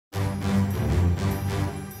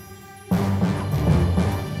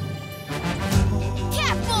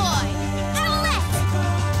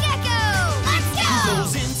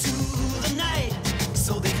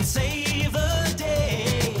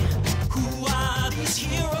these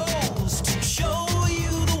heroes to show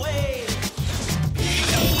you the way.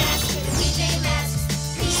 PJ Masks for the PJ Masks.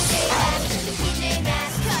 PJ Masks for the PJ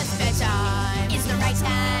Masks. 'Cause bedtime is the right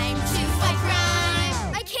time to fight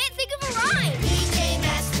crime. I can't think of a rhyme. PJ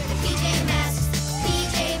Masks for the PJ Masks.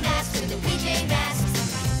 PJ Masks for the PJ Masks.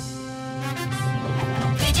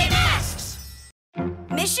 PJ Masks!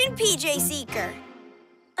 Mission PJ Seeker.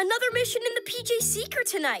 Another mission in the PJ Seeker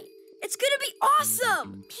tonight. It's gonna be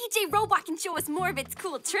awesome! PJ Robot can show us more of its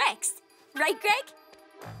cool tricks. Right, Greg?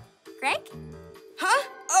 Greg? Huh?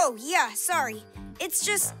 Oh, yeah, sorry. It's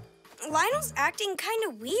just, Lionel's acting kind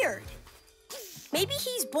of weird. Maybe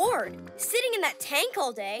he's bored, sitting in that tank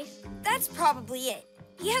all day. That's probably it.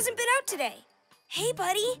 He hasn't been out today. Hey,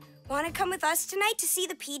 buddy, want to come with us tonight to see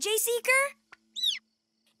the PJ Seeker?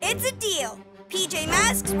 It's a deal. PJ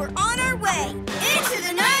Masks, we're on our way. Into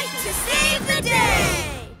the night to save the day!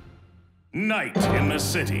 Night in the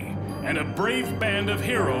city, and a brave band of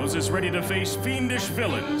heroes is ready to face fiendish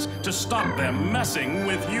villains to stop them messing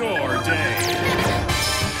with your day.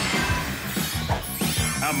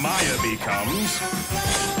 Amaya becomes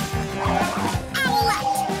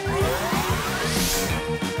Owlette!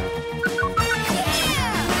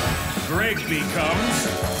 Greg becomes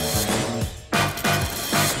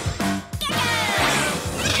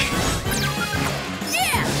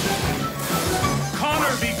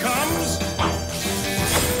Connor becomes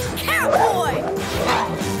Catboy!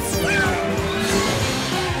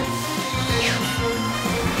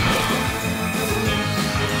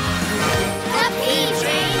 The PJ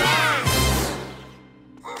Masks!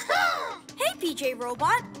 Hey, PJ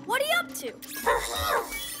Robot, what are you up to?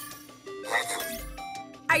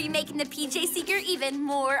 Are you making the PJ Seeker even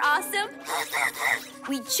more awesome?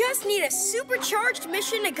 We just need a supercharged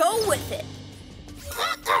mission to go with it.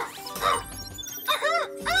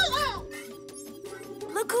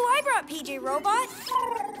 Look who I brought, PJ Robot.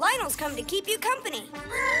 Lionel's come to keep you company.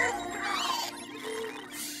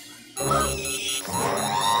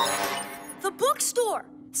 The bookstore!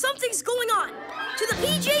 Something's going on! To the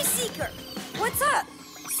PJ Seeker! What's up?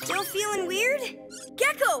 Still feeling weird?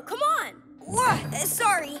 Gekko, come on! What?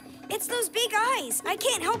 Sorry. It's those big eyes. I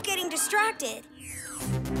can't help getting distracted.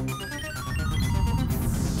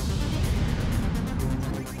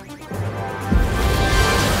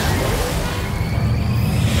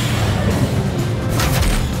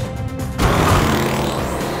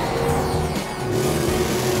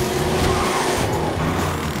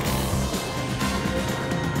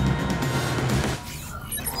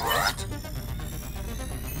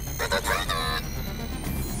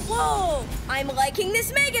 Whoa! I'm liking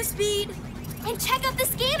this mega speed! And check out the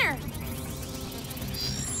scanner.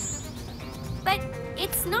 But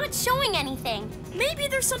it's not showing anything. Maybe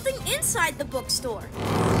there's something inside the bookstore.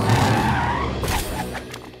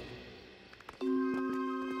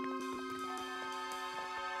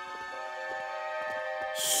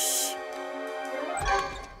 Shh!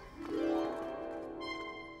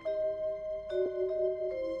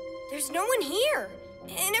 There's no one here,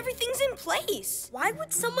 and everything's in place. Why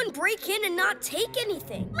would someone break in and not take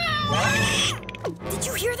anything? Did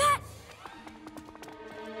you hear that?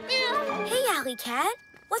 Hey, Alley Cat.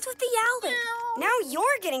 What's with the yowling? Now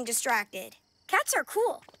you're getting distracted. Cats are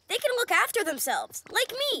cool. They can look after themselves,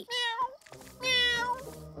 like me.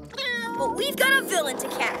 But we've got a villain to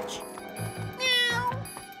catch.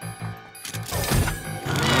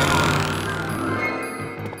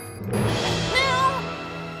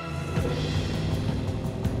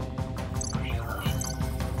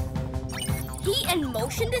 Heat and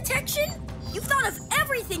motion detection? You've thought of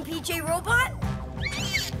everything, PJ Robot.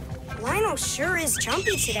 Lionel sure is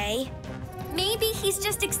jumpy today. Maybe he's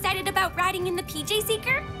just excited about riding in the PJ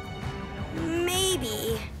Seeker?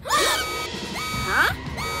 Maybe. Huh?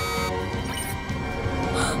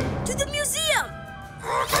 To the museum!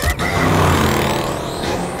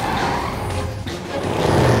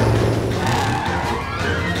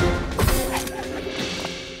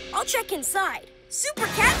 I'll check inside. Super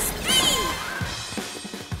Cat speed!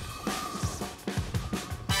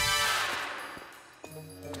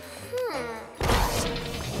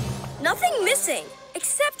 Nothing missing,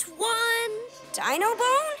 except one... Dino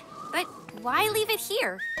bone? But why leave it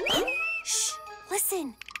here? Shh,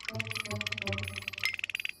 listen.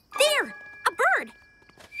 There, a bird.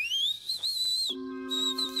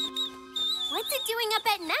 What's it doing up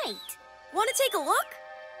at night? Want to take a look?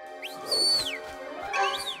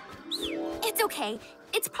 It's okay.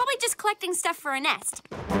 It's probably just collecting stuff for a nest.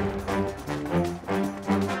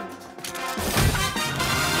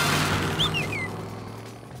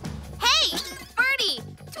 Hey, birdie!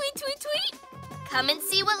 Tweet, tweet, tweet! Come and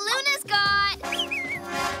see what Luna's got!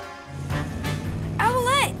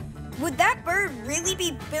 Would that bird really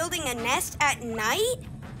be building a nest at night?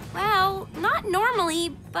 Well, not normally,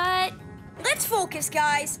 but... Let's focus,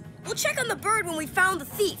 guys. We'll check on the bird when we found the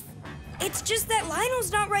thief. It's just that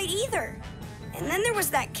Lionel's not right either. And then there was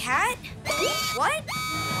that cat. What?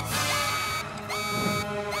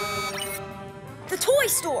 The toy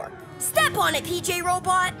store. Step on it, PJ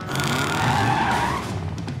Robot.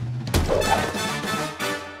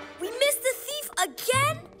 We missed the thief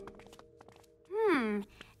again?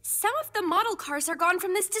 Some of the model cars are gone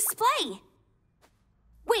from this display.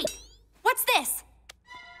 Wait, what's this?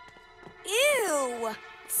 Ew!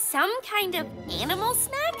 Some kind of animal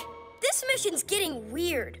snack? This mission's getting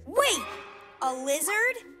weird. Wait! A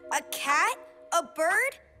lizard? A cat? A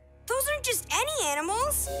bird? Those aren't just any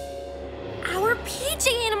animals. Our PJ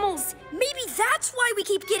animals! Maybe that's why we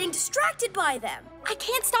keep getting distracted by them. I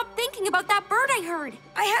can't stop thinking about that bird I heard.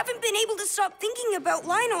 I haven't been able to stop thinking about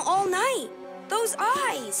Lionel all night. Those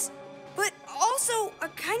eyes. But also a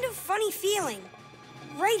kind of funny feeling.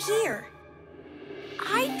 Right here.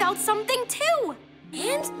 I felt something too.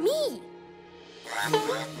 And me.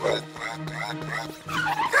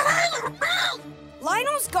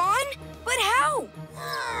 Lionel's gone? But how?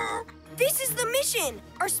 This is the mission.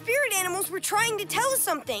 Our spirit animals were trying to tell us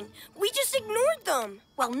something. We just ignored them.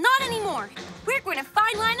 Well, not anymore. We're going to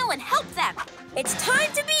find Lionel and help them. It's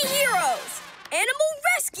time to be heroes. Animal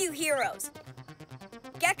rescue heroes.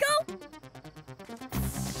 Gekko?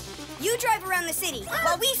 You drive around the city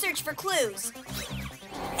while we search for clues.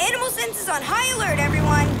 Animal sense is on high alert,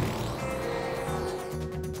 everyone.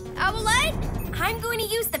 Owlette, I'm going to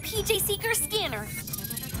use the PJ Seeker scanner.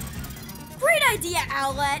 Great idea,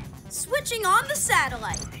 Owlette. Switching on the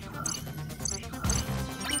satellite.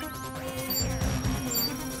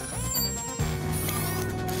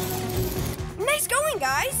 Nice going,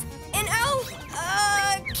 guys. And I'll,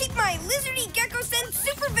 keep my lizardy Gekko sense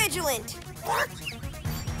super vigilant.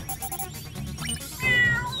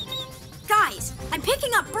 Guys, I'm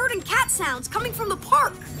picking up bird and cat sounds coming from the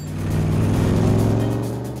park.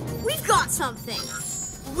 We've got something.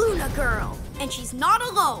 Luna Girl. And she's not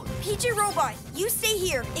alone. PJ Robot, you stay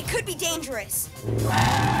here. It could be dangerous.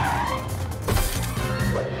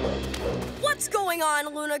 What's going on,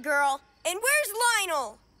 Luna Girl? And where's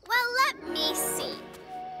Lionel? Well, let me see.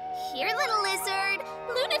 Here, little lizard.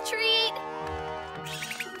 Luna treat.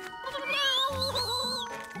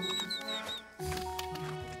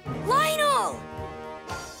 Lionel!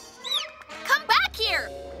 Come back here.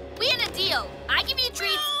 We had a deal. I give you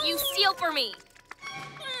treats, you steal for me.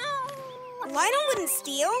 Lionel wouldn't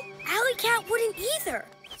steal. Alley Cat wouldn't either.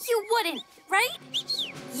 You wouldn't, right?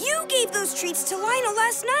 You gave those treats to Lionel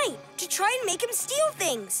last night to try and make him steal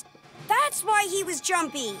things. That's why he was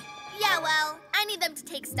jumpy. Yeah, well, I need them to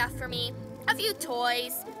take stuff for me. A few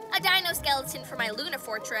toys, a dino skeleton for my Luna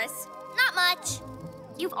Fortress. Not much.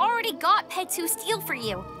 You've already got pets who steal for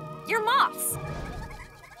you. You're moths.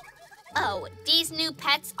 Oh, these new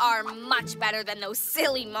pets are much better than those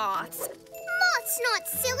silly moths. Moth's not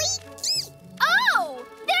silly. Oh,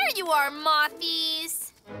 there you are,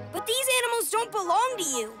 mothies. But these animals don't belong to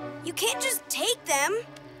you. You can't just take them.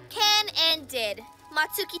 Can and did.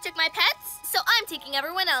 Matsuki took my pets, so I'm taking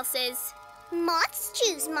everyone else's. Moths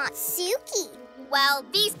choose Matsuki. Well,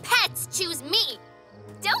 these pets choose me.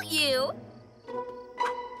 Don't you?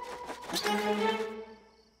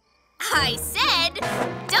 I said,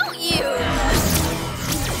 don't you?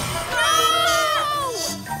 No!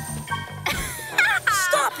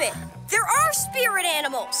 Stop it! There are spirit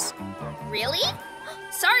animals. Really?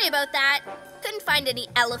 Sorry about that. Couldn't find any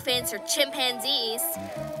elephants or chimpanzees.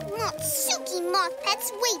 Matsuki moth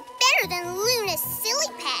pets way better than Luna's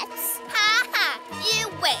silly pets. Ha ha, you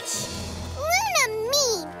wish. Luna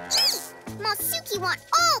mean. Matsuki want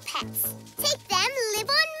all pets. Take them, live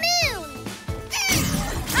on moon.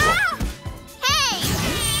 Ah! Hey!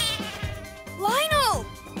 Lionel!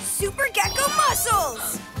 Super Gekko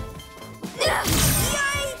muscles!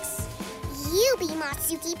 Yikes! You be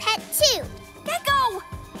Matsuki pet too. Gekko!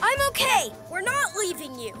 I'm okay. We're not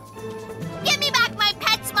leaving you. Give me back my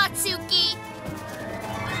pets, Matsuki.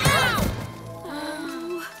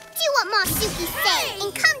 Do what Matsuki say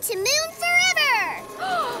and come to moon forever.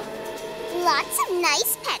 Lots of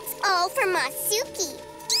nice pets, all for Matsuki.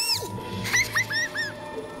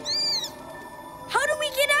 How do we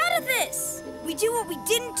get out of this? We do what we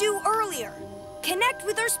didn't do earlier. Connect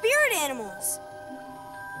with our spirit animals.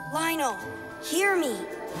 Lionel, hear me.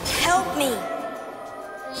 Help me.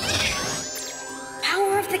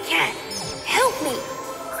 Power of the cat, help me.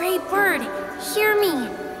 Gray bird, hear me.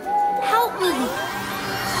 Help me.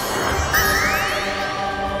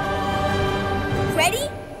 Ready?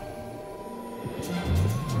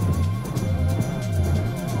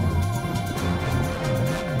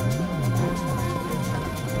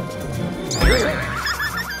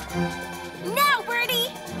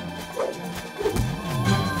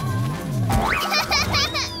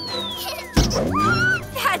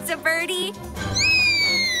 birdie.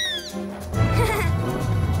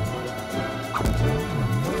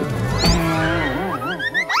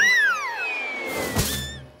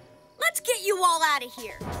 Let's get you all out of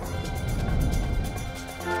here.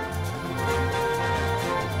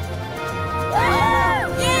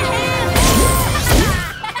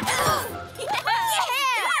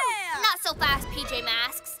 Not so fast, PJ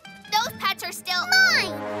Masks. Those pets are still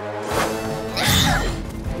mine.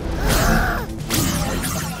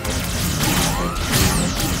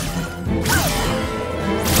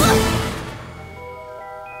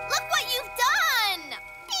 Look what you've done!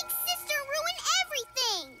 Big sister ruined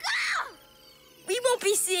everything. We won't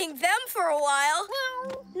be seeing them for a while.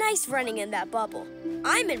 Nice running in that bubble.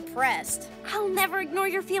 I'm impressed. I'll never ignore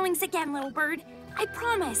your feelings again, little bird. I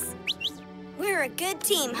promise. We're a good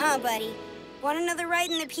team, huh, buddy? Want another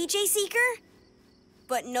ride in the PJ Seeker?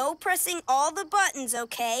 But no pressing all the buttons,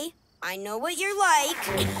 okay? I know what you're like.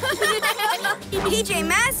 PJ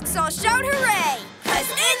Masks, all shout hooray! 'Cause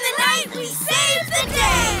in the night we save the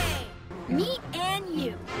day! Me and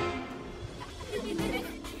you.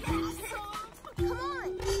 Come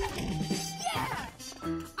on. Yeah!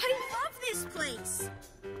 I love this place.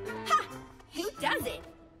 Ha! Who doesn't?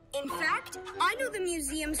 In fact, I know the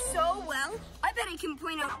museum so well, I bet I can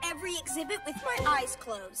point out every exhibit with my eyes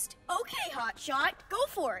closed. Okay, Hotshot, go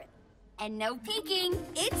for it. And no peeking.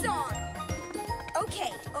 It's on.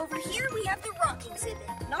 Okay, over here we have the rock exhibit.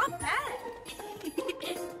 Not bad.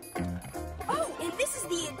 Oh, and this is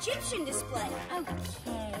the Egyptian display.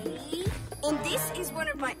 Okay. And this is one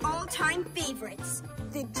of my all-time favorites,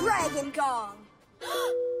 the Dragon Gong.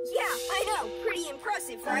 Yeah, I know. Pretty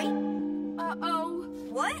impressive, right? Uh-oh.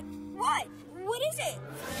 What? What? What is it?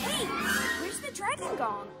 Hey, where's the Dragon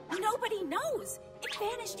Gong? Nobody knows. It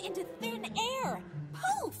vanished into thin air.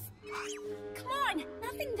 Poof! Come on,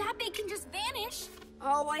 nothing that big can just vanish.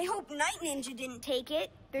 Oh, I hope Night Ninja didn't take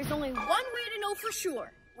it. There's only one way to know for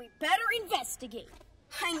sure. We better investigate.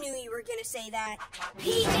 I knew you were gonna say that.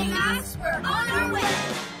 PJ Masks, we're on our way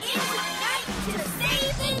into the night to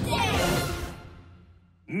save the day.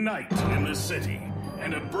 Night in the city,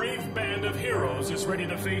 and a brave band of heroes is ready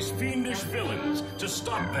to face fiendish villains to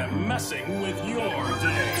stop them messing with your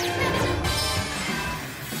day.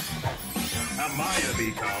 Amaya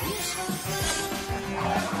becomes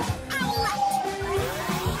Owlette.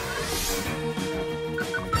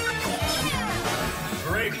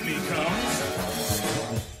 Greg becomes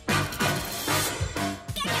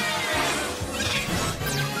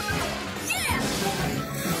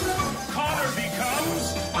Connor becomes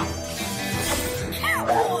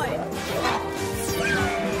Catboy!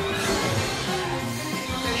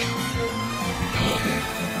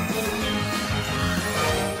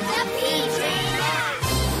 The PJ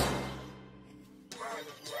Masks.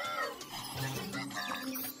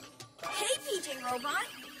 Hey, PJ Robot.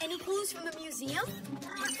 Any clues from the museum?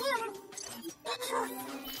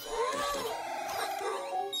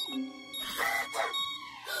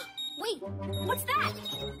 Wait, what's that?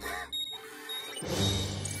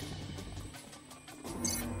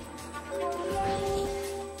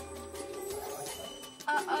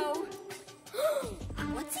 Uh-oh.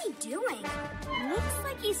 What's he doing? Looks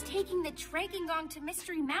like he's taking the Dragon Gong to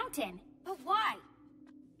Mystery Mountain. But why?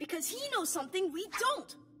 Because he knows something we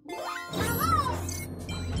don't.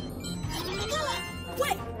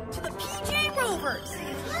 Wait, to the PJ Rovers.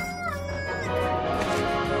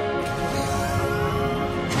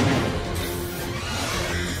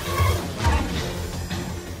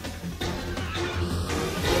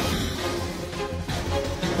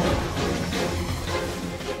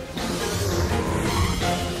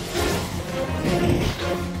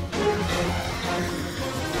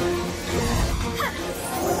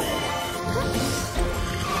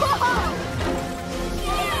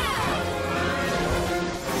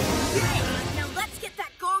 Now let's get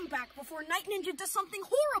that gong back before Night Ninja does something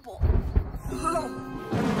horrible. Oh,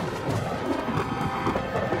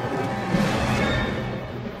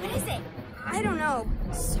 What is it? I don't know.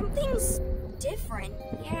 Something's different.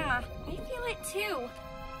 Yeah, I feel it too.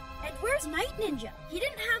 And where's Night Ninja? He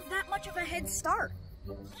didn't have that much of a head start.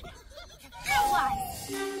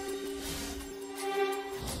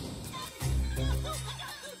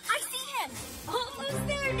 I see him! Almost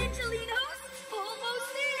there, Ninjalinos!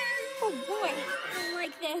 Almost there! Oh boy, I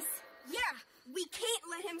like this. Yeah, we can't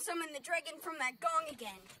let him summon the dragon from that gong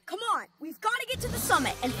again. Come on, we've got to get to the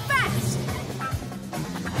summit, and fast!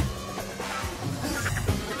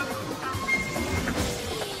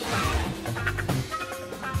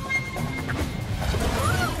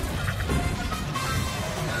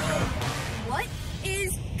 What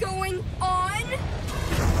is going on?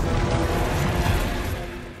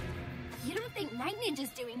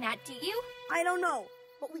 ninjas doing that, do you? I don't know,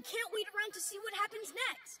 but we can't wait around to see what happens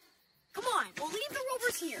next. Come on, we'll leave the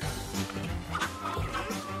rovers here.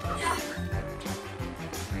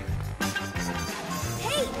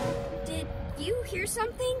 Hey, did you hear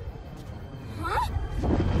something? Huh?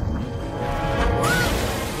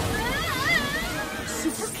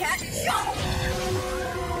 Super Cat jump!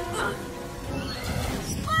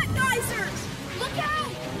 Spot geysers! Look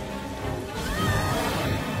out!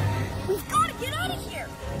 We've got to get out of here!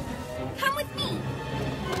 Come with me.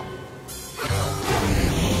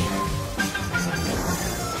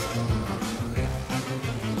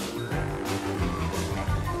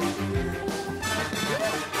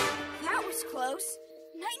 That was close.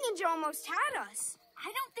 Night Ninja almost had us.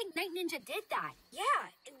 I don't think Night Ninja did that. Yeah,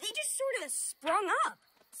 they just sort of sprung up.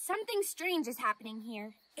 Something strange is happening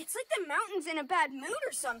here. It's like the mountain's in a bad mood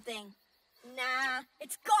or something. Nah,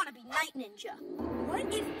 it's gotta be Night Ninja.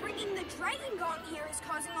 What if bringing the Dragon Gong here is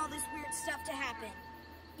causing all this weird stuff to happen?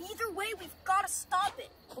 Either way, we've got to stop it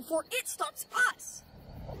before it stops us.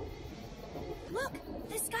 Look,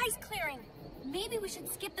 the sky's clearing. Maybe we should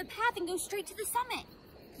skip the path and go straight to the summit.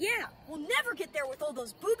 Yeah, we'll never get there with all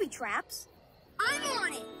those booby traps. I'm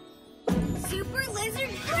on it! Super Lizard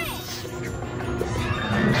Crash!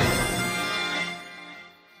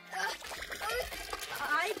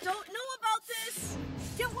 I don't know about this.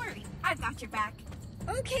 Don't worry, I've got your back.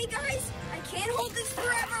 Okay, guys, I can't hold this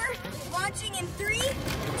forever. Launching in 3, 2,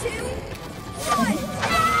 1.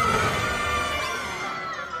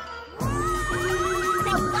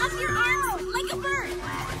 Now flap your arms like a bird.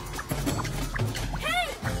 Hey,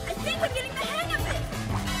 I think I'm getting the hang of it.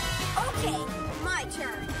 Okay, my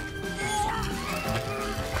turn.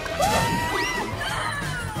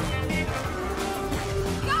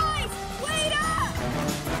 Guys, wait up!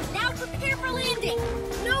 Now prepare for landing.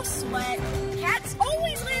 No sweat. Cats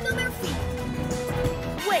always land on their feet.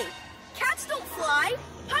 Wait, cats don't fly.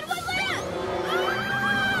 How do I land?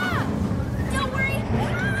 Ah! Don't worry.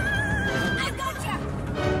 I've got you.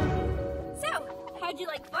 So, how'd you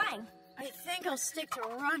like flying? I think I'll stick to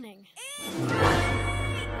running.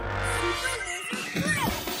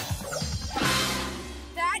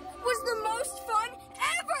 That was the most fun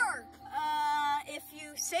ever! If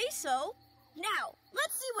you say so. Now,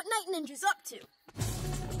 let's see what Night Ninja's up to.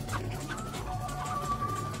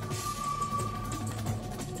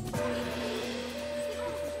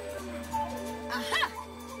 Aha!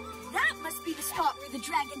 That must be the spot where the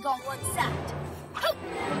Dragon Gong once sat. Oh!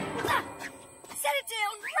 Ah! Set it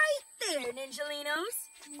down right there, Ninjalinos.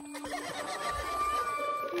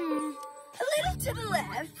 A little to the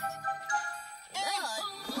left.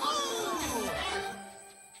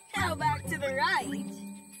 Now back to the right.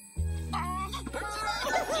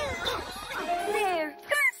 There,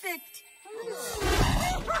 perfect.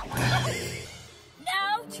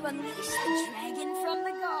 Now to unleash the dragon from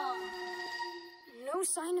the gong. No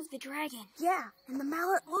sign of the dragon. Yeah, and the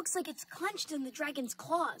mallet looks like it's clenched in the dragon's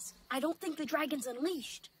claws. I don't think the dragon's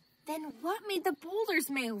unleashed. Then what made the boulders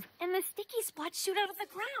move and the sticky spots shoot out of the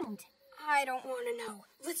ground? I don't want to know.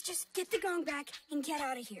 Let's just get the gong back and get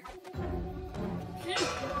out of here.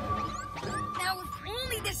 Now if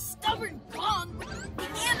only this stubborn gong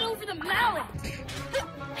would hand over the mallet.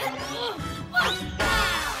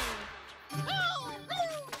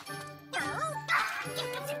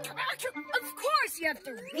 Of course you have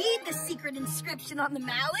to read the secret inscription on the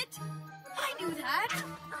mallet. I knew that.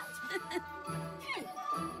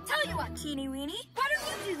 Tell you what, Teeny Weeny, why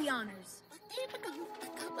don't you do the honors?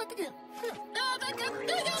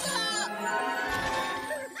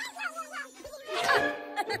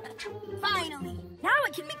 Finally, now I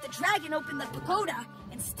can make the dragon open the pagoda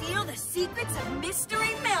and steal the secrets of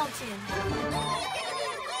Mystery Mountain.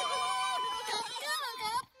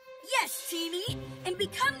 Yes, Teeny, and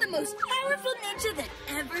become the most powerful ninja that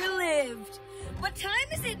ever lived. What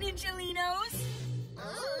time is it, Ninjalinos?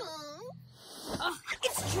 Oh,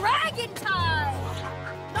 it's dragon time!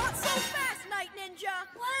 Not so fast, Night Ninja!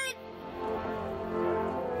 What?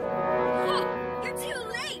 Oh, you're too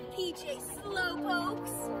late, PJ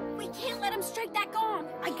Slowpokes. We can't let him strike that gong.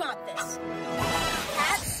 I got this.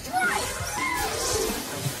 Cat strike!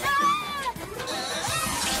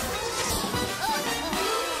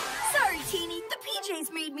 Sorry, Teeny. The PJs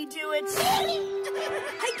made me do it.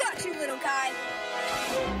 I got you, little guy.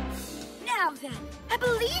 Now then, I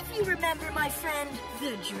believe you remember my friend,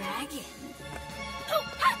 the dragon. Oh,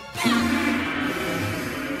 ha, ha.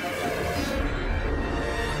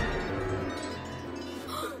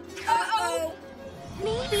 Uh-oh.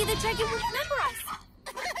 Maybe the dragon will remember us.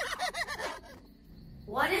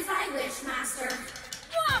 What is thy wish, master?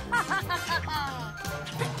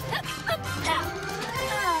 Now,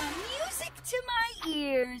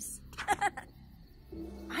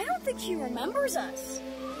 She remembers us.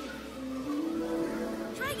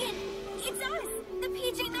 Dragon, it's us, the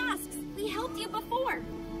PJ Masks. We helped you before.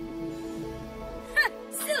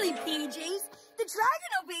 Silly PJs. The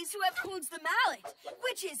dragon obeys whoever holds the mallet,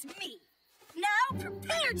 which is me. Now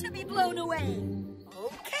prepare to be blown away.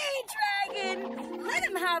 Okay, dragon. Let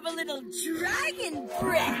him have a little dragon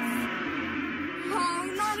breath. Oh,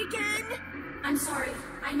 not again. I'm sorry.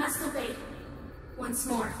 I must obey. Once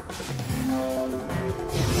more.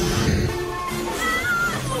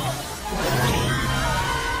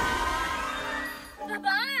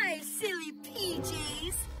 Bye-bye, silly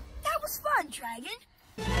PJs. That was fun, dragon.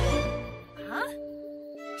 Huh?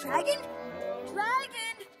 Dragon?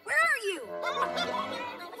 Dragon, where are you?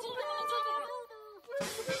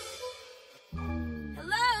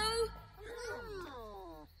 Hello?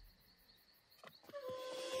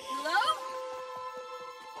 Hello?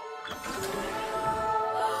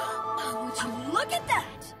 Oh, would you look at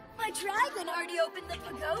that? My dragon already opened the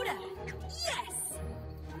pagoda. Yes!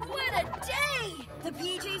 What a day! The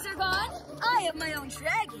PJs are gone. I have my own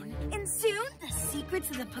dragon. And soon, the secrets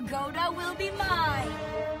of the pagoda will be mine.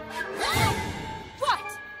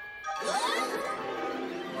 What? Ah!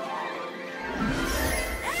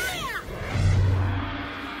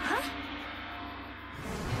 Huh?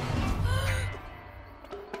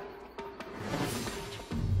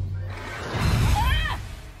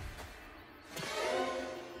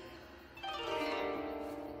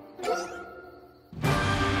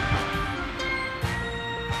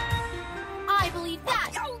 I believe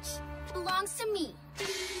that belongs to me. Who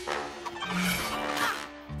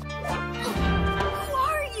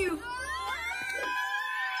are you?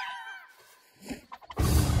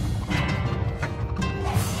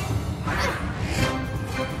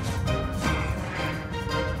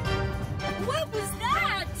 What was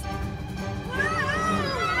that?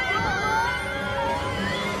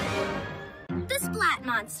 The Splat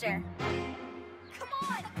Monster. Come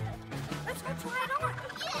on. Let's go try it on.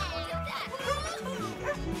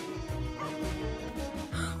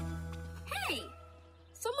 Hey,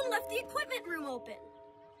 someone left the equipment room open.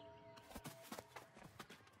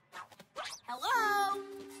 Hello?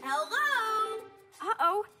 Hello?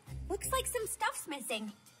 Uh-oh. Looks like some stuff's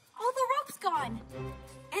missing. All the rope's gone.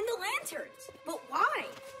 And the lanterns. But why?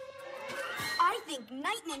 I think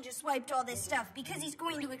Night Ninja swiped all this stuff because he's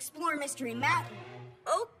going to explore Mystery Mountain.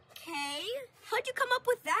 Okay. How'd you come up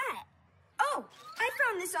with that? Oh, I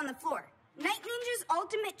found this on the floor. Night Ninja's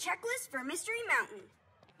ultimate checklist for Mystery Mountain.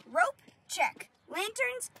 Rope, check.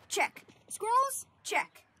 Lanterns, check. Scrolls,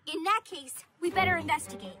 check. In that case, we better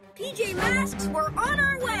investigate. PJ Masks, we're on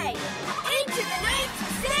our way. Into the night to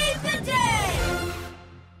save the day.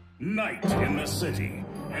 Night in the city,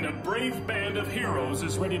 and a brave band of heroes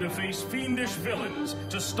is ready to face fiendish villains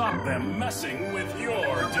to stop them messing with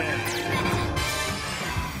your day.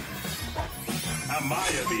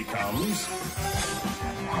 Amaya becomes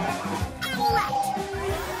Owlette.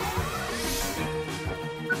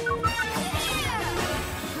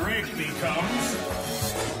 Greg becomes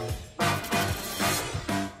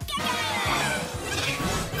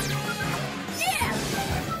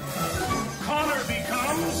Connor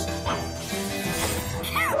becomes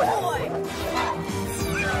Catboy.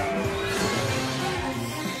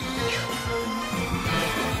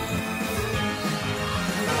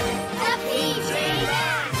 The PJ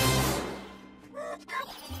Masks.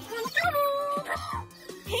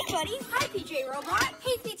 Hey, buddy. Hi, PJ Robot.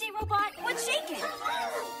 Hey, PJ Robot. What's shaking?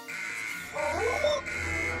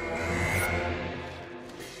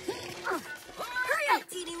 Hurry up,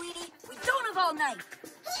 teeny weeny. We don't have all night.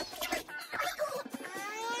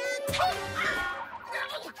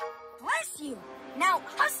 Bless you. Now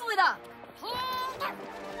hustle it up.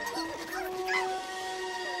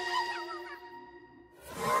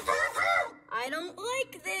 I don't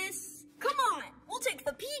like this. Come on, we'll take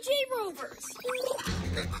the PJ Rovers.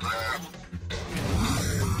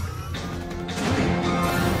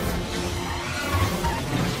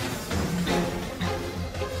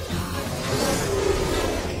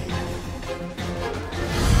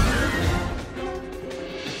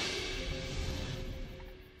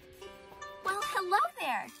 Well, hello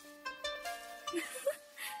there.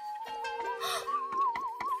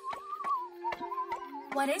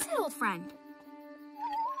 What is it, old friend?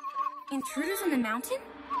 Intruders on the mountain?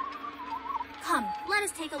 Come, let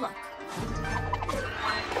us take a look.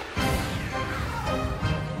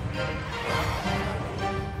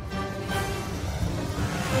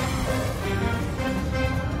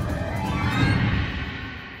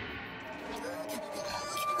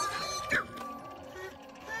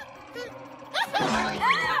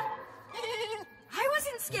 I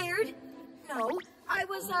wasn't scared. No, I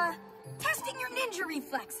was,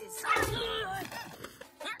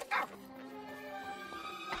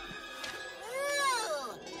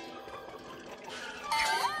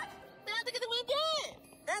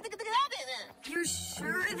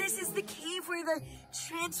 the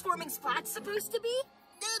transforming splat's supposed to be?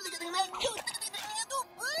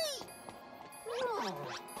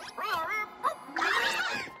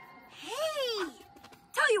 Hey!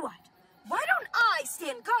 Tell you what, why don't I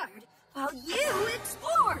stand guard while you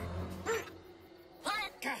explore?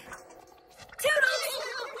 Toodles!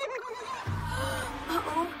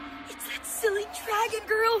 Uh-oh, it's that silly dragon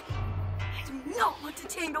girl. I do not want to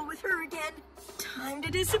tangle with her again. Time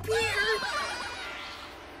to disappear.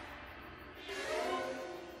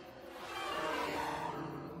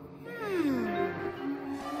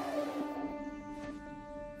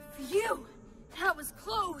 Phew, that was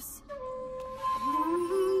close.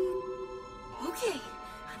 Okay,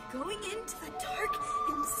 I'm going into the dark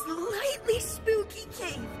and slightly spooky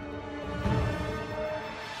cave.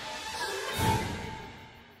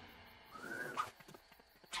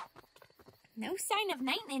 No sign of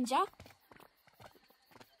Night Ninja.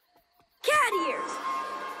 Cat ears!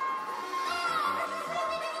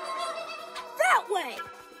 That way!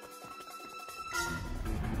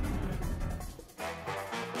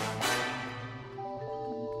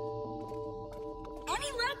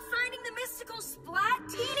 Any luck finding the mystical splat,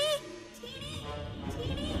 Teeny?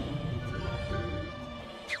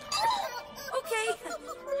 Okay,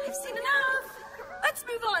 I've seen enough. Let's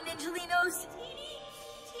move on, Angelinos.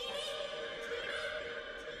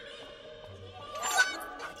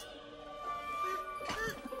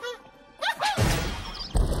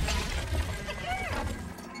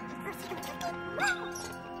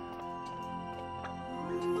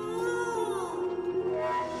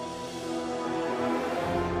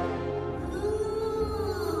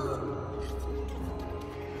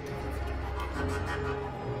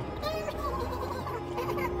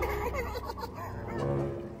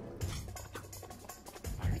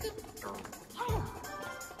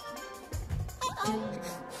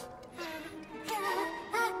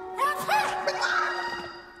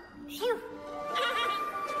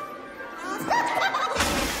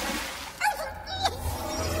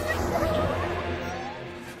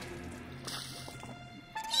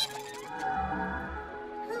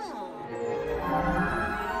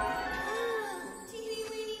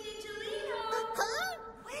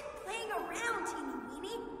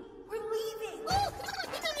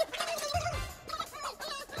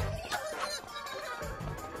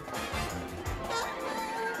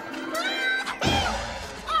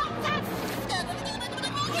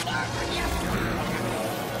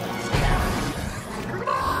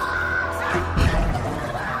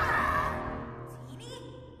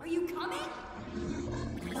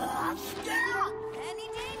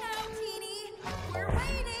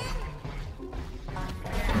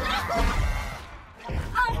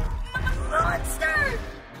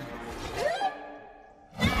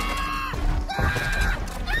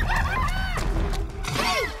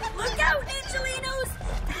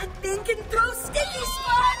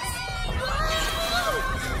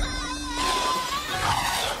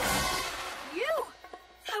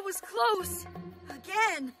 Close!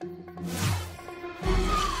 Again!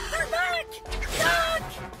 They're back! Duck!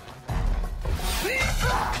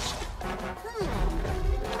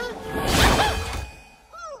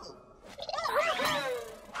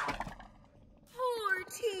 Poor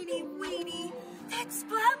teeny weeny. That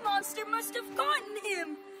splat monster must have gotten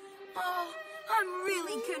him. Oh, I'm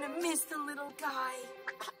really gonna miss the little guy.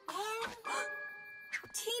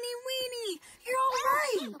 Teeny weeny, you're all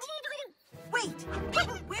right. Wait,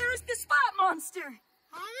 where's the spot monster?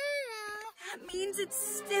 That means it's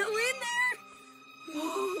still in there.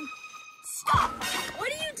 Whoa. Stop! What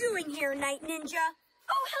are you doing here, Night Ninja?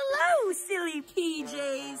 Oh, hello, silly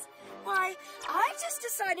PJs. Why, I just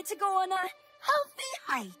decided to go on a healthy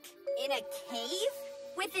hike. In a cave?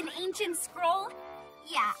 With an ancient scroll?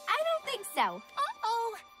 Yeah, I don't think so.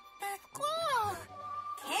 Uh-oh, that's cool.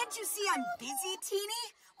 Can't you see I'm busy,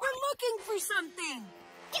 Teeny? We're looking for something.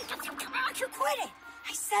 You quit it.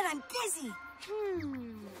 I said I'm busy.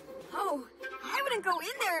 Oh, I wouldn't go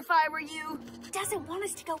in there if I were you. He doesn't want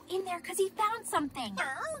us to go in there because he found something.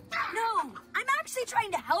 No, I'm actually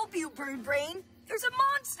trying to help you, Bird Brain. There's a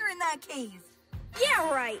monster in that cave. Yeah,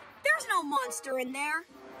 right. There's no monster in there.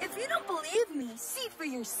 If you don't believe me, see for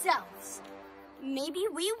yourselves. Maybe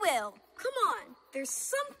we will. Come on. There's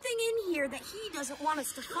something in here that he doesn't want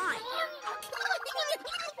us to find.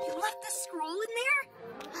 You left the scroll in there?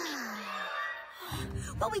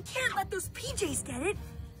 Well, we can't let those PJs get it,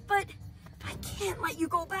 but I can't let you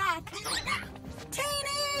go back.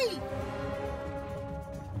 Teeny!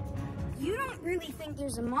 You don't really think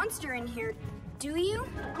there's a monster in here, do you?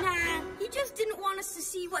 Nah, he just didn't want us to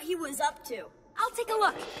see what he was up to. I'll take a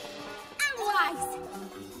look. I'm wise.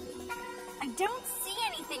 I don't see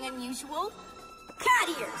anything unusual. cat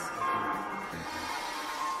ears.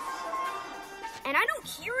 And I don't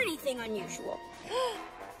hear anything unusual.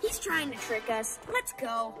 He's trying to trick us. Let's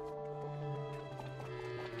go.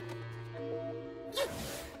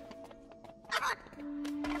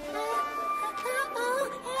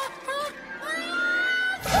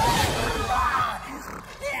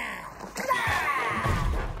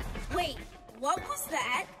 Wait, what was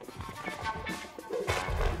that?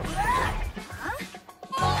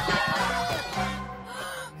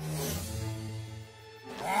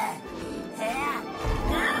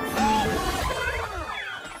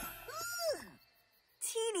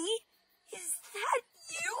 Teeny, is that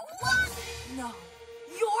you? No,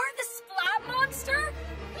 you're the Splat Monster?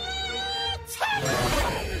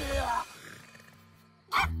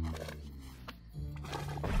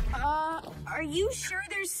 Are you sure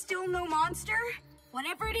there's still no monster?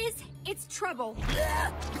 Whatever it is, it's trouble. If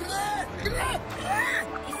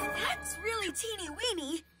that's really Teeny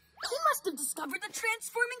Weeny, he must have discovered the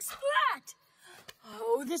transforming Splat.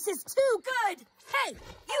 Oh, this is too good. Hey,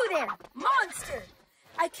 you there, monster.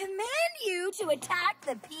 I command you to attack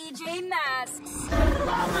the PJ Masks.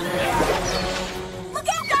 Look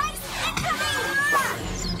out, guys!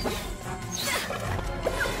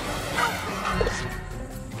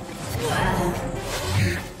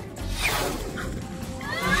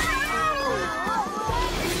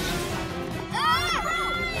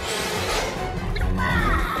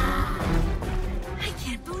 I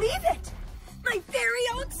can't believe it! My very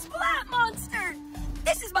own Splat Monster!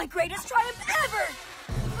 This is my greatest triumph ever!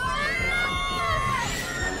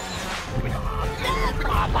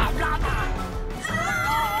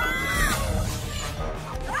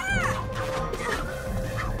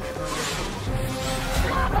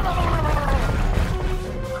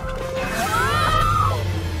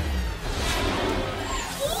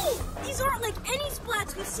 These aren't like any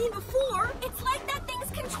splats we've seen before. It's like that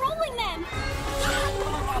thing's controlling them.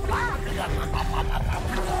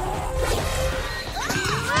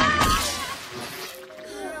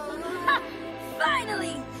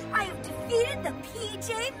 Finally! I have defeated the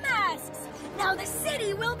PJ Masks! Now the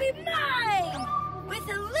city will be mine! With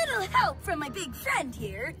a little help from my big friend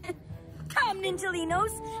here. Come,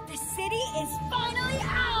 Ninjalinos, the city is finally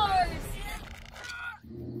ours!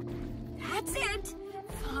 That's it!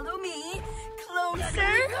 Follow me!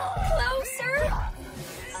 Closer! Closer!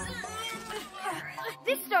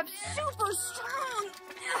 This stuff's super strong.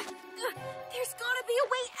 There's gotta be a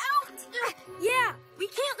way out! Yeah, we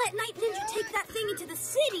can't let Night Ninja take that thing into the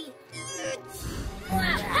city.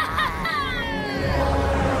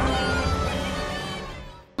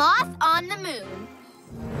 Moth on the moon.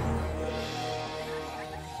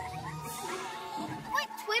 Quit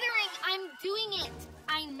twittering, I'm doing it.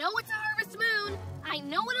 I know it's a harvest moon. I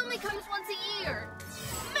know it only comes once a year.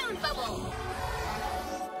 Moon bubble.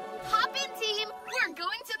 Hop in, team. We're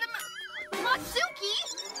going to the moon. Matsuki,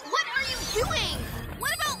 what are you doing?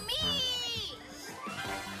 What about me?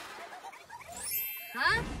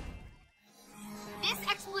 Huh? This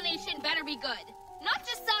explanation better be good. Not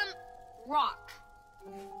just some rock.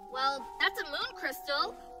 Well, that's a moon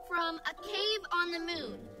crystal from a cave on the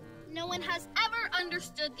moon. No one has ever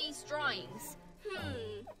understood these drawings.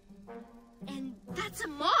 And that's a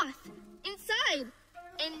moth inside.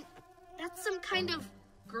 And that's some kind of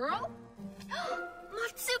girl?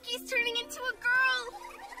 Matsuki's turning into a girl.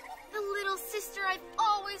 The little sister I've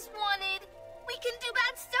always wanted. We can do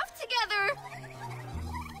bad stuff together.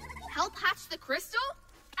 Help hatch the crystal?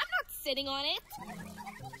 I'm not sitting on it.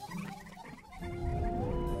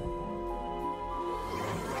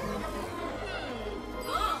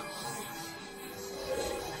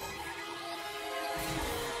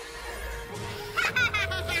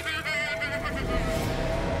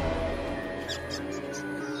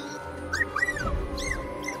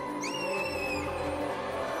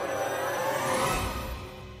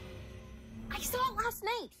 I saw it last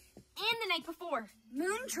night and the night before.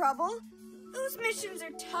 Moon trouble? Those missions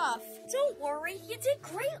are tough. Don't worry, you did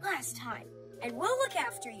great last time. And we'll look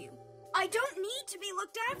after you. I don't need to be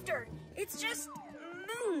looked after. It's just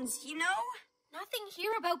moons, you know? Nothing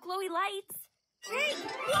here about glowy lights. Hey,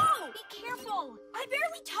 whoa! Be careful. I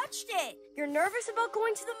barely touched it. You're nervous about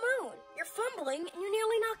going to the moon. You're fumbling and you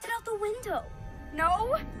nearly knocked it out the window.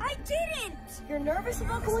 No, I didn't. You're nervous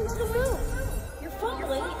about going to the moon. You're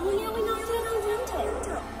fumbling and you nearly knocked it out the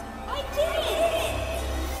window. I didn't.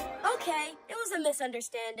 Okay, it was a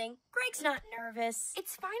misunderstanding. Greg's not nervous.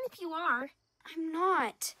 It's fine if you are. I'm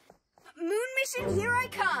not. Moon mission, here I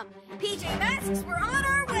come. PJ Masks, we're on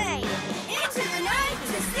our way. Into the night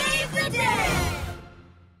to save the day.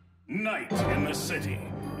 Night in the city,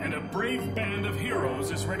 and a brave band of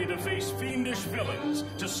heroes is ready to face fiendish villains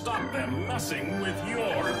to stop them messing with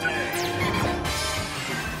your day.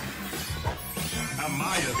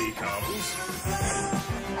 Amaya becomes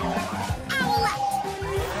Owlette.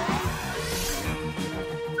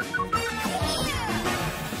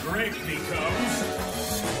 Greg becomes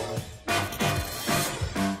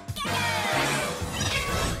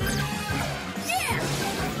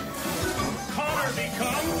Connor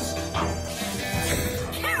becomes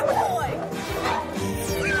Catboy!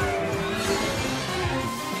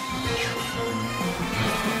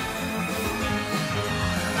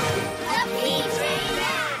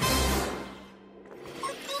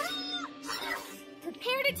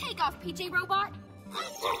 Prepare to take off, PJ Robot.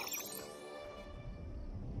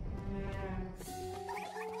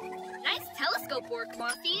 Nice telescope work,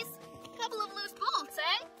 Mosties. Couple of loose bolts,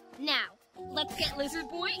 eh? Now, let's get Lizard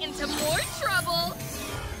Boy into more trouble.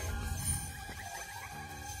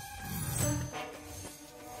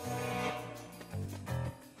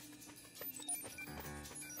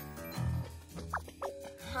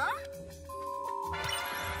 Huh?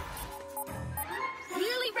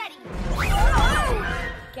 Really ready.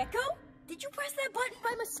 Gekko? Did you press that button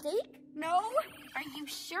by mistake? No? Are you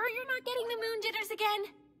sure you're not getting the moon jitters again?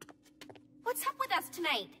 What's up with us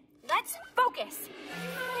tonight? Let's focus.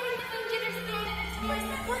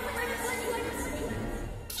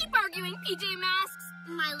 Keep arguing, PJ Masks.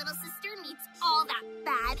 My little sister needs all that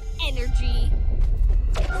bad energy.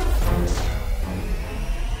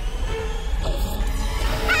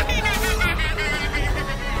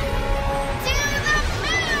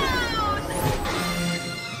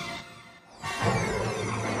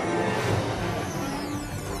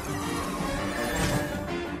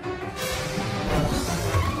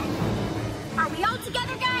 Are we all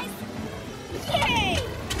together, guys? Yay!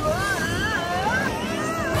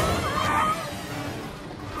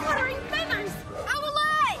 Fluttering feathers!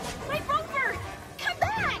 Owlette! My rover! Come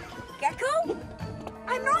back! Gekko?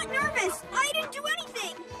 I'm not nervous. I didn't do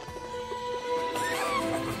anything.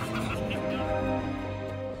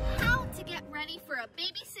 How to get ready for a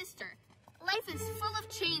baby sister. Life is full of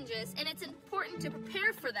changes, and it's important to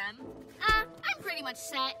prepare for them. I'm pretty much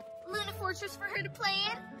set. Luna Fortress for her to play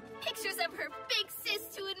in. Pictures of her big sis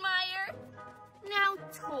to admire. Now,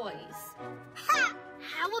 toys. Ha!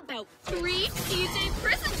 How about 3 PJ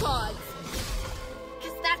prison pods?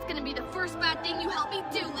 Because that's gonna be the first bad thing you help me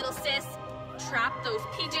do, little sis. Trap those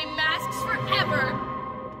PJ Masks forever.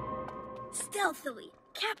 Stealthily,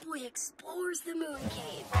 Catboy explores the moon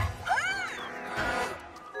cave.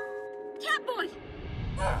 Catboy!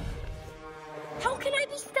 How can I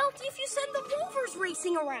be stealthy if you send the rovers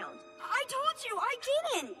racing around? I told you, I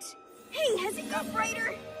didn't. Hey, has it got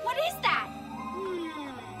brighter? What is that?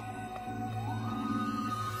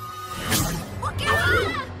 Look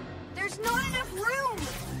out! There's not enough room.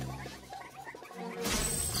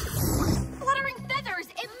 Fluttering feathers,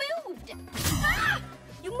 it moved! Ah!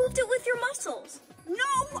 You moved it with your muscles.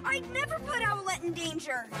 No, I'd never put Owlette in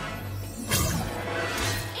danger.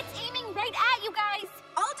 It's aiming right at you guys!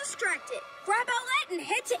 I'll distract it. Grab Owlette and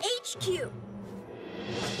head to HQ.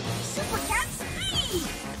 Super Cat speed!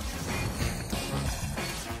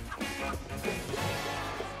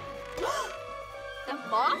 The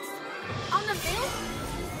moths? On the moon?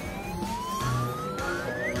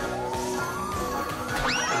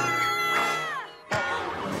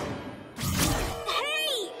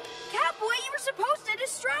 Hey! Catboy, you were supposed to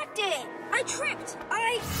distract it. I tripped.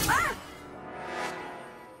 I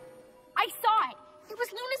saw it! It was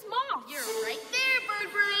Luna's mom! You're right there, Bird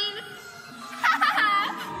Brain!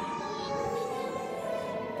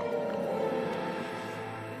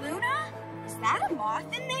 Luna? Is that a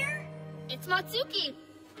moth in there? It's Matsuki,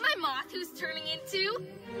 my moth who's turning into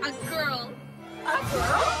a girl. A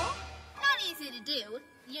girl? Not easy to do.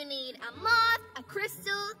 You need a moth, a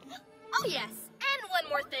crystal. Oh yes, and one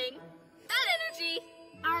more thing. That energy.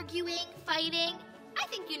 Arguing, fighting. I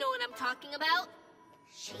think you know what I'm talking about.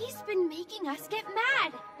 She's been making us get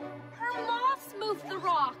mad. Her moths moved the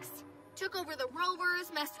rocks. Took over the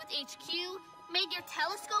rovers, messed with HQ, made your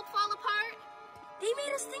telescope fall apart. They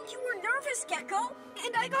made us think you were nervous, Gekko.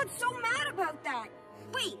 And I got so mad about that.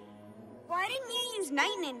 Wait, why didn't you use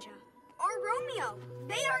Night Ninja? Or Romeo?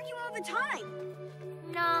 They argue all the time.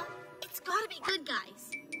 Nah, it's gotta be good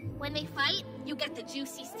guys. When they fight, you get the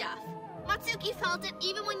juicy stuff. Matsuki felt it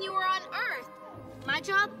even when you were on Earth. My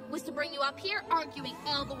job was to bring you up here arguing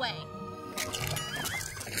all the way.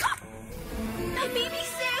 My baby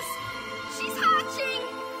sis! She's hatching!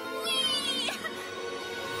 Whee!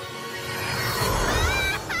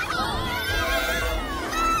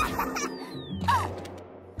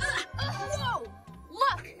 Whoa!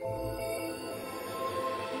 Look!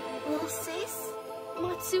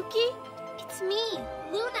 Matsuki. It's me,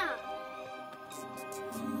 Luna.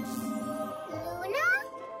 Luna?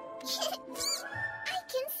 I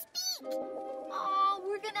can speak. Oh,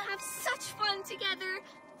 we're gonna have such fun together.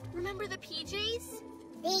 Remember the PJs?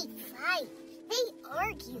 They fight. They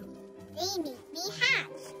argue. They make me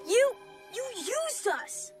hatch. You used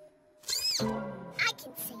us. I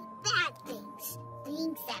can say bad things.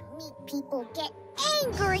 Things that make people get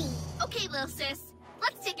angry. Okay, little sis.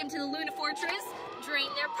 Let's take them to the Luna Fortress, drain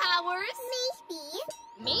their powers.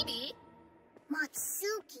 Maybe.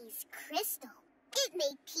 Matsuki's crystal. It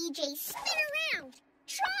made PJ spin around.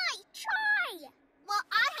 Try. Well,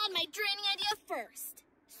 I had my draining idea first.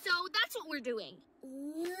 So that's what we're doing.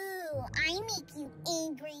 Ooh, I make you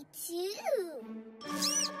angry too.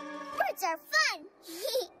 Birds are fun.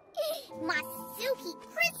 Matsuki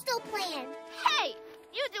crystal plan. Hey,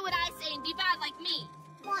 you do what I say and be bad like me.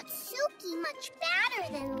 Matsuki much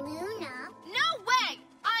badder than Luna. No way!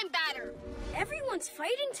 I'm badder. Everyone's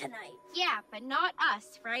fighting tonight. Yeah, but not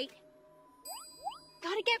us, right?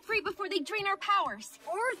 Gotta get free before they drain our powers.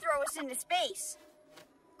 Or throw us into space.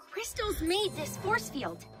 Crystals made this force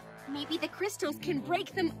field. Maybe the crystals can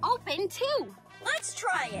break them open, too. Let's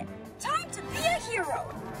try it. Time to be a hero.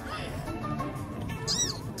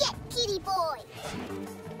 Get kitty boy.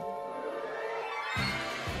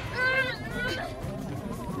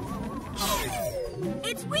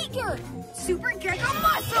 It's weaker. Super Gekko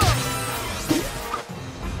muscle.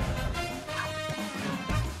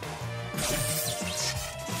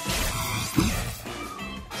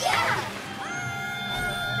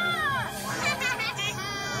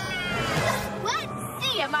 Let's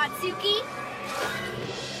see ya, Matsuki.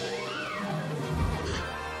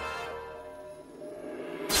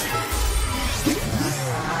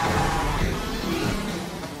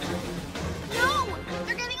 No!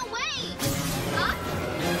 They're getting away! Huh?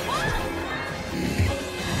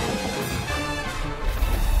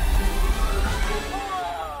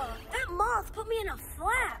 That moth put me in a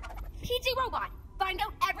flap. PJ Robot, find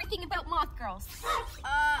out everything about moth girls.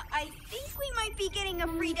 I think we might be getting a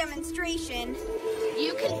free demonstration.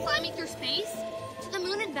 You can fly me through space? To the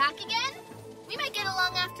moon and back again? We might get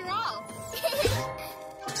along after all.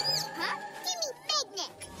 Huh? Give me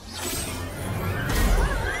magnet.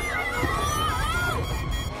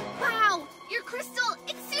 Wow, your crystal,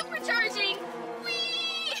 it's supercharging!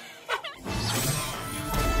 Whee!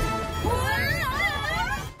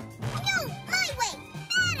 No, my way.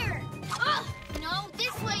 Better. Oh, no,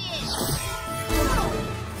 this way is.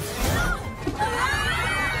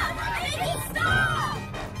 Stop!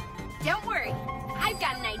 Don't worry, I've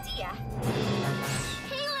got an idea.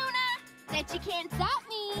 Hey, Luna, bet you can't stop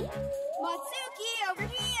me. Matsuki, over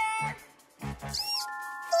here.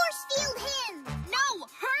 Force field him. No,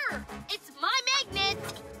 her! It's my magnet!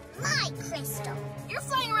 My crystal. You're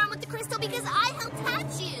flying around with the crystal because I helped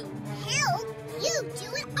hatch you. Help. You do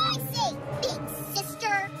what I say, big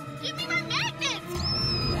sister. Give me my magnet!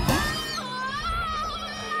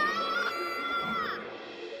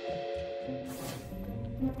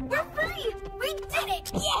 We're free. We did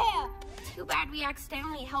it. Yeah. Too bad we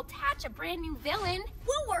accidentally helped hatch a brand new villain.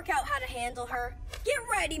 We'll work out how to handle her. Get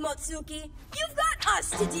ready, Matsuki. You've got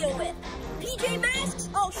us to deal with. PJ Masks,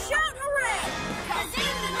 I'll shout hooray! 'Cause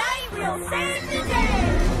in the night we'll save the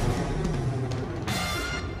day!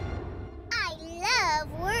 I love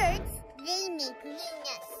words. They make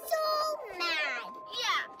Luna so mad.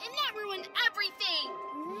 Yeah, and that ruined everything.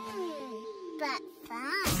 But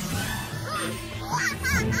fun.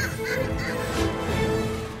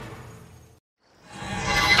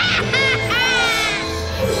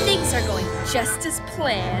 Things are going just as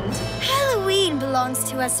planned. Halloween belongs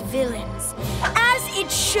to us villains, as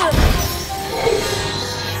it should.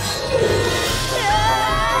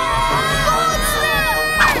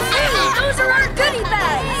 Hey, those are our goodie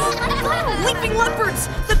bags! Leaping leopards!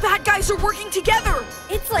 The bad guys are working together!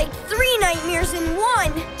 It's like 3 nightmares in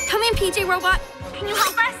one. Come in, PJ Robot. Can you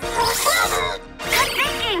help us? Good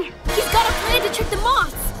thinking! He's got a plan to trick the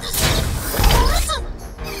moths!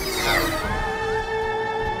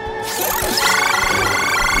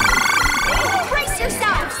 Brace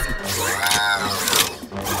yourselves!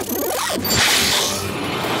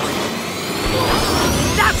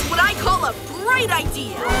 That's what I call a bright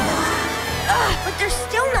idea! But they're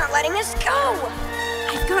still not letting us go.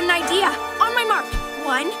 I've got an idea. On my mark.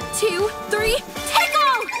 1, 2, 3, take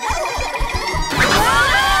off!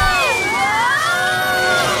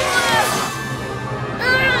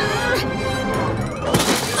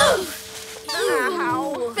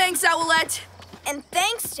 Ow. Thanks, Owlette. And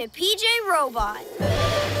thanks to PJ Robot.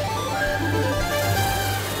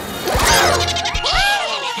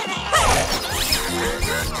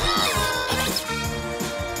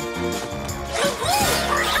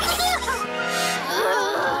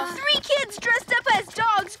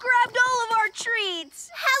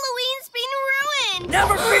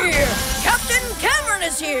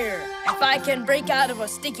 If I can break out of a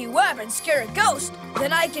sticky web and scare a ghost,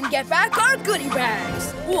 then I can get back our goodie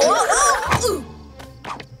bags. Whoa!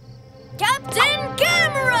 Captain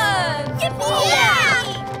Cameron!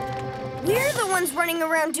 Yeah! We're the ones running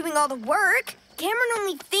around doing all the work. Cameron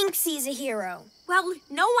only thinks he's a hero. Well,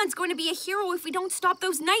 no one's going to be a hero if we don't stop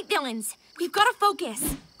those night villains. We've got to focus.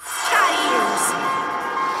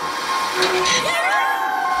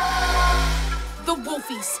 The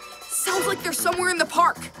Wolfies. Sounds like they're somewhere in the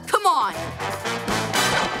park. Come on.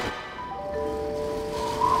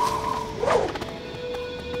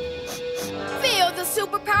 Feel the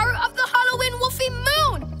superpower of the Halloween Wolfie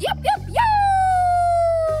Moon! Yep, yep, yep!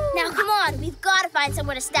 Now come on, we've got to find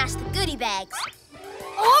somewhere to stash the goodie bags.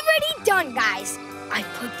 Already done, guys. I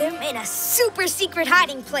put them in a super secret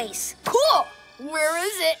hiding place. Cool. Where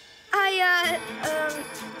is it?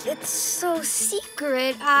 It's so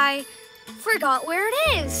secret, I forgot where it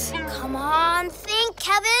is. Come on, think,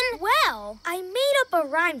 Kevin. Well, I made up a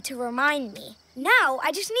rhyme to remind me. Now,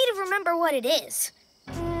 I just need to remember what it is.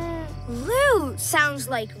 Loot sounds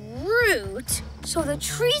like root, so the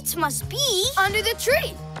treats must be Under the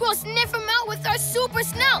tree. We'll sniff them out with our super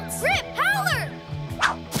snouts. Rip, Howler!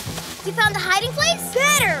 You found the hiding place?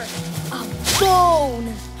 better. A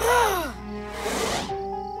bone.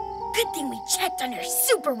 Good thing we checked on our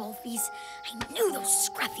super Wolfies. I knew those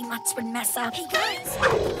scruffy mutts would mess up. Hey, guys,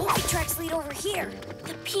 Wolfie tracks lead over here.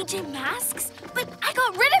 The PJ Masks? But I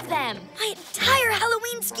got rid of them. My entire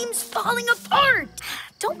Halloween scheme's falling apart.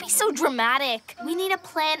 Don't be so dramatic. We need a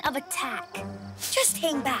plan of attack. Just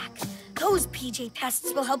hang back. Those PJ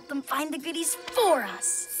pests will help them find the goodies for us.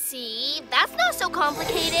 See, that's not so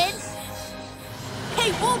complicated.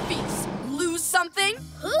 Hey, Wolfies! Lose something?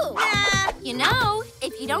 Who? You know,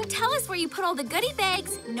 if you don't tell us where you put all the goodie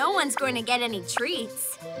bags, no one's going to get any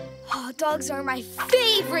treats. Hot dogs are my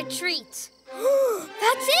favorite treats.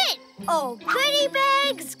 That's it. Oh, goodie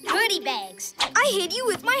bags, goodie bags. I hid you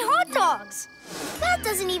with my hot dogs. That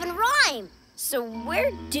doesn't even rhyme. So where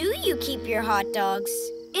do you keep your hot dogs?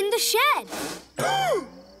 In the shed. Dog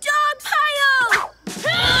pile!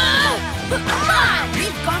 Come on!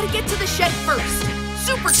 We've got to get to the shed first.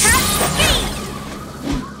 Super Cat, speed!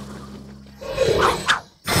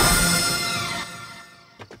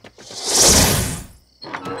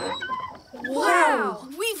 Wow!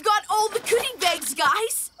 We've got all the goodie bags,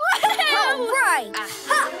 guys! All right!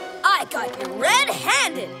 Aha! I got you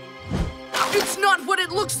red-handed! It's not what it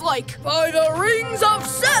looks like! By the rings of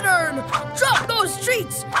Saturn! Drop those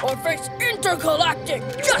treats or face intergalactic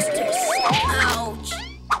justice! Ouch!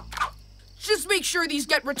 Just make sure these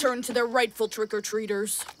get returned to their rightful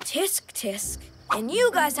trick-or-treaters. Tisk, tisk. And you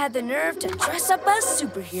guys had the nerve to dress up as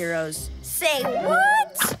superheroes. Say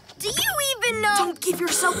what? Do you even know? Don't give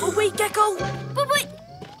yourself away, Gekko! But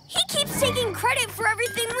he keeps taking credit for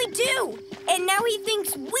everything we do. And now he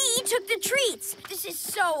thinks we took the treats. This is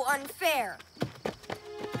so unfair.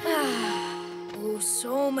 Oh,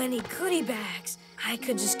 so many goodie bags. I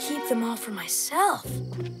could just keep them all for myself.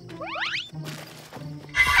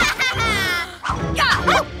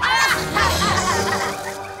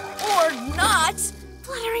 Or not.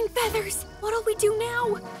 Fluttering feathers. What'll we do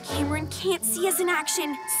now? Cameron can't see us in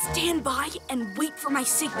action. Stand by and wait for my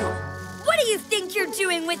signal. What do you think you're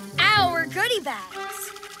doing with our goodie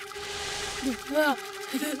bags?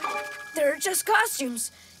 They're just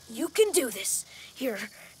costumes. You can do this. Here,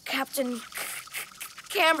 Captain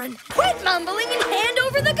Cameron. Quit mumbling and hand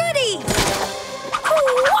over the goodies!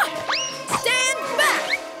 Stand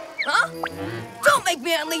back! Huh? Don't make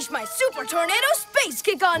me unleash my super tornado space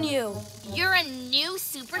kick on you! You're a new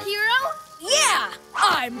superhero? Yeah!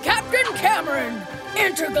 I'm Captain Cameron,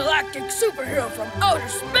 intergalactic superhero from outer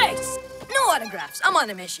space. No autographs. I'm on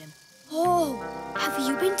a mission. Oh, have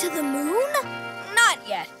you been to the moon? Not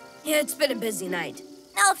yet. It's been a busy night.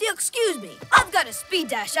 Now, if you'll excuse me, I've got to speed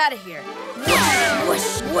dash out of here.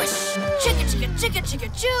 Whoosh, whoosh. Chicka, chicka, chicka, chicka,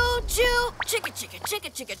 choo, choo. Chicka, chicka,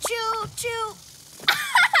 chicka, chicka, choo, choo.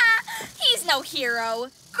 He's no hero.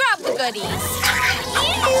 Grab the goodies.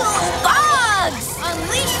 Ew, bugs!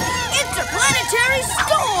 Unleash interplanetary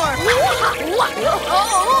storm!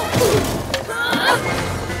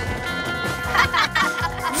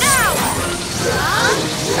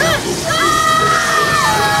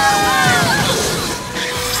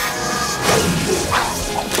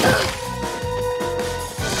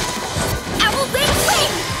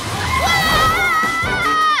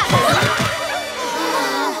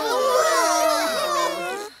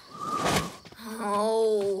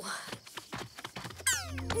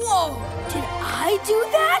 Whoa! Did I do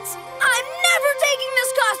that? I'm never taking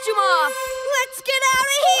this costume off! Let's get out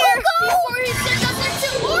of here! Before he sends us into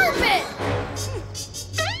orbit!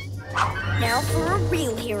 Now for a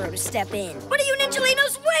real hero to step in. What are you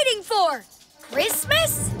Ninjalinos waiting for?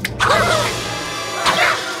 Christmas?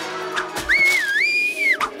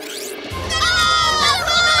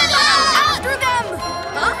 After them!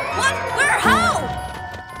 Huh? What? Where? How?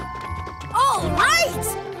 All right!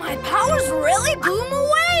 My powers really blew 'em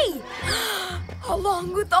away!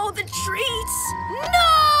 Along with all the treats. No!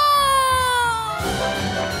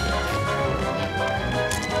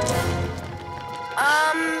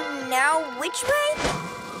 Now which way?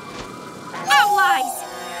 Outlies!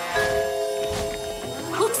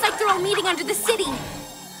 Looks like they're all meeting under the city.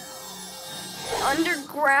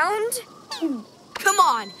 Underground? Come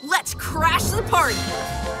on, let's crash the party!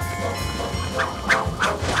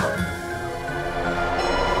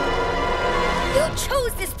 You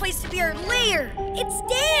chose this place to be our lair. It's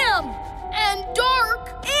damp And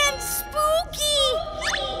dark! and spooky.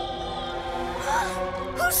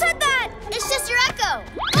 Who said that? It's just your echo.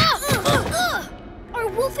 Our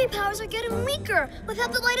wolfie powers are getting weaker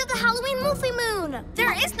without the light of the Halloween wolfie moon.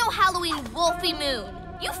 There is no Halloween wolfie moon.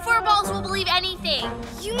 You furballs will believe anything.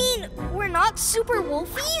 You mean we're not super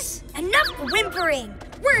wolfies? Enough whimpering.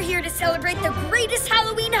 We're here to celebrate the greatest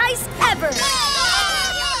Halloween heist ever.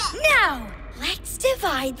 Now, let's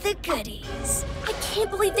divide the goodies. I can't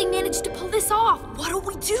believe they managed to pull this off. What'll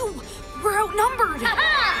we do? We're outnumbered.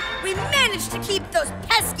 We managed to keep those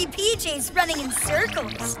pesky PJs running in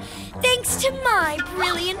circles. Thanks to my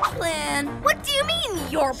brilliant plan. What do you mean,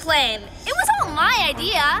 your plan? It was all my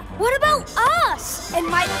idea. What about us? And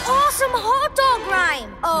my awesome hot dog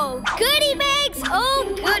rhyme? Oh, goodie bags,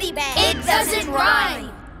 oh, goodie bags. It doesn't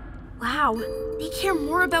rhyme. Wow, they care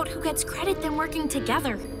more about who gets credit than working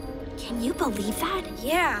together. Can you believe that?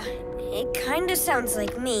 Yeah, it kinda sounds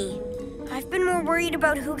like me. I've been more worried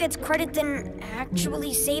about who gets credit than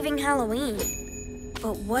actually saving Halloween.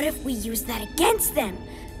 But what if we use that against them?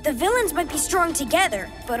 The villains might be strong together,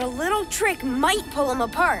 but a little trick might pull them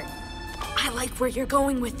apart. I like where you're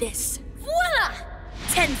going with this. Voila!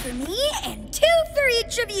 10 for me and 2 for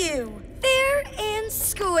each of you. Fair and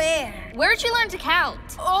square. Where'd you learn to count?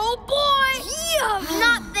 Oh boy! Yeah!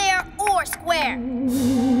 Not fair or square.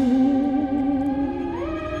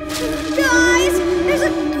 Guys, there's a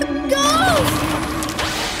ghost!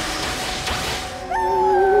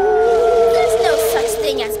 There's no such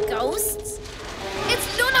thing as ghosts. It's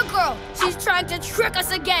Luna Girl. She's trying to trick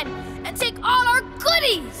us again and take all our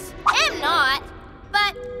goodies. I'm not,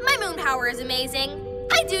 but my moon power is amazing.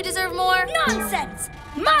 I do deserve more. Nonsense!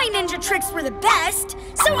 My ninja tricks were the best,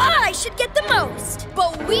 so I should get the most.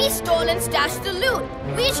 But we stole and stashed the loot.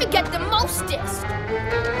 We should get the mostest.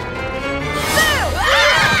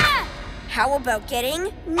 Ah! How about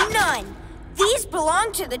getting none? These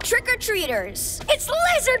belong to the trick-or-treaters. It's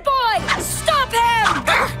Lizard Boy! Stop him!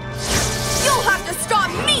 You'll have to stop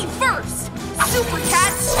me first! Super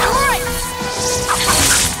Cat strikes!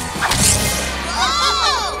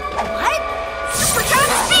 What? Super Cat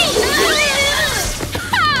speed!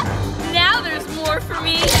 Now there's more for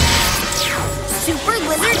me. Super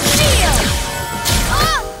Lizard Shield!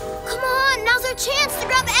 Oh, come on, now's our chance to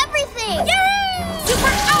grab everything. Yay!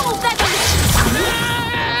 Super Owl Feathers!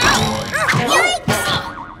 Yikes!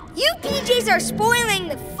 You PJs are spoiling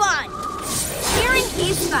the fun. Sharing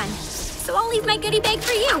is fun, so I'll leave my goodie bag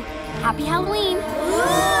for you. Happy Halloween. Oh!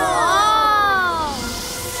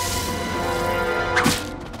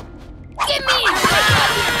 Give me!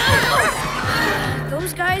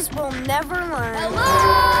 Those guys will never learn. Hello?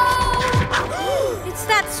 It's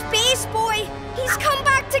that space boy. He's come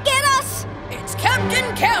back to get us. It's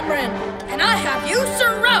Captain Cameron, and I have you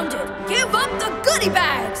surrounded. Give up the goodie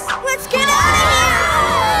bags. Let's get out of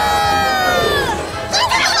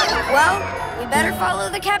here! Well, we better follow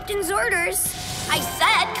the captain's orders. I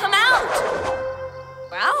said come out.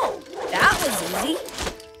 Wow, that was easy.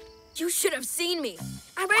 You should have seen me.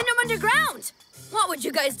 I ran them underground. What would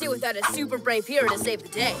you guys do without a super brave hero to save the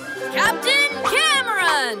day? Captain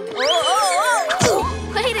Cameron!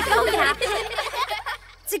 Way to go, Captain.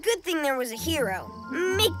 It's a good thing there was a hero.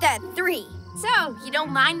 Make that 3. So, you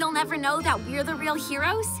don't mind they'll never know that we're the real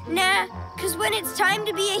heroes? Nah, because when it's time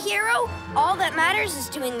to be a hero, all that matters is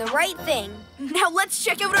doing the right thing. Now let's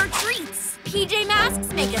check out our treats. PJ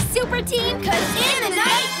Masks make a super team, Because in the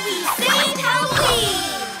night, we save Halloween!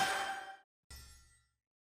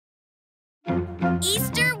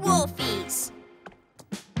 Easter Wolfies.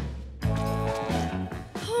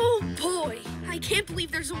 Oh boy, I can't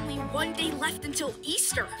believe there's only one day left until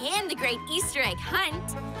Easter. and the great Easter egg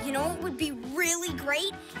hunt. You know what would be really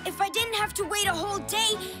great? If I didn't have to wait a whole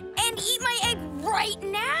day and eat my egg right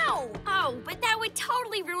now. Oh, but that would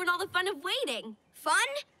totally ruin all the fun of waiting. Fun?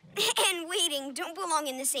 and waiting don't belong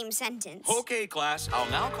in the same sentence. Okay, class, I'll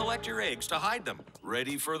now collect your eggs to hide them.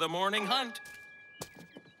 Ready for the morning hunt.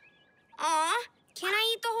 Aw, can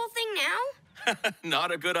I eat the whole thing now?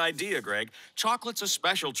 Not a good idea, Greg. Chocolate's a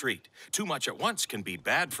special treat. Too much at once can be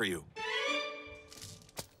bad for you.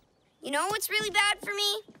 You know what's really bad for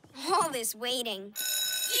me? All this waiting.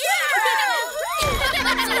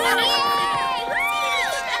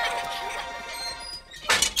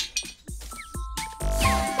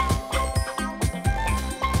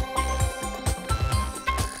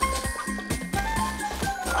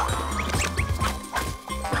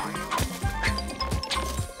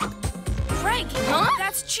 Greg, huh?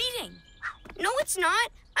 That's cheating. No, it's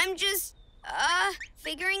not. I'm just,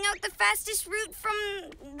 figuring out the fastest route from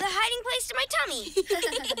the hiding place to my tummy.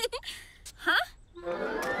 Huh?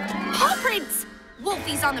 Paw prints!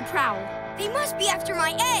 Wolfie's on the prowl. They must be after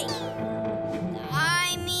my egg.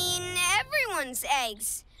 I mean, everyone's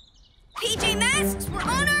eggs. PJ Masks, we're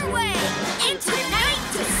on our way. Into the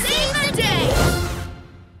night to save the day!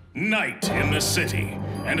 Night in the city,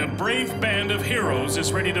 and a brave band of heroes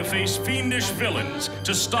is ready to face fiendish villains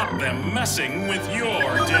to stop them messing with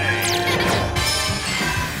your day.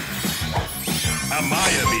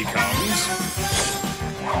 Amaya becomes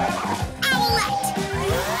Owlette!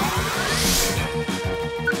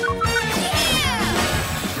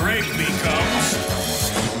 Greg becomes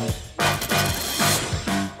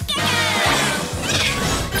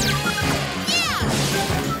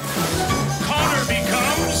Connor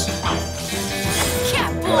becomes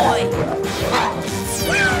Catboy!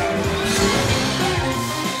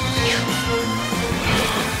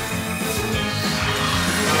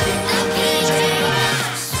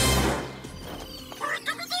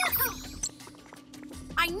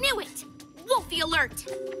 I knew it! Wolfie alert!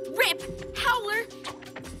 Rip, Howler,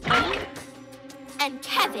 and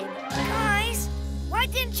Kevin. Guys, why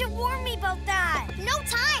didn't you warn me about that? No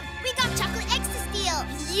time! We got chocolate eggs to steal!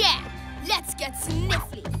 Yeah, let's get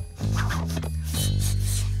sniffly.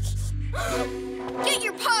 Get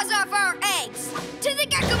your paws off our eggs! To the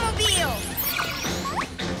Gekko-mobile!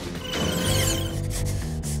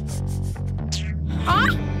 Huh?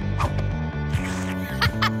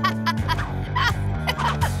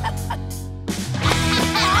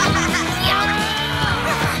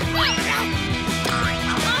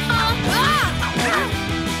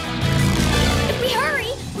 If we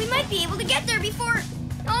hurry, we might be able to get there before...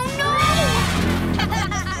 Oh, no!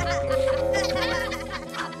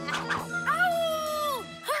 Ow!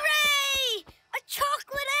 Hooray! A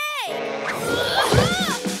chocolate egg!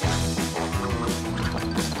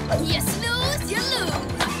 You snooze, you lose.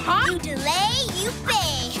 Huh? You delay, you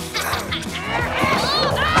pay!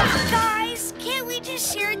 Guys, can't we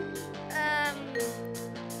just share...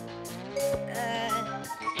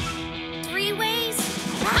 3 ways?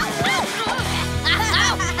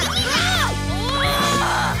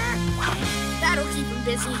 That'll keep him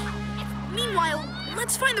busy. Meanwhile,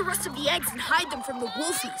 let's find the rest of the eggs and hide them from the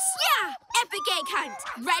wolfies. Yeah! Epic egg hunt.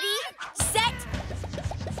 Ready, set,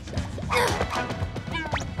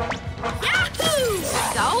 Yahoo!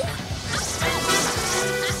 Go.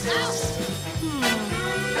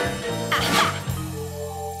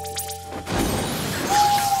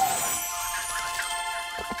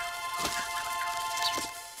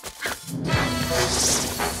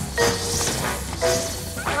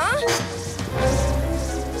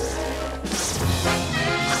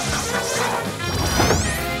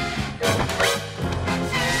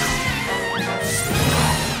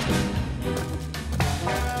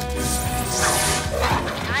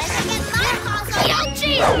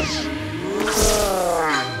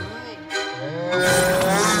 Aha!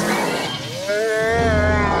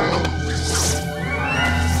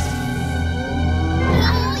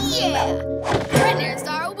 Oh yeah! Winners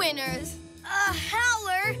are winners.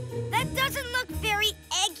 Howler, that doesn't look very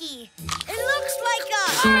eggy. It looks like a...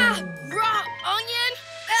 Raw onion.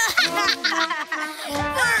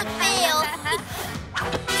 Fail!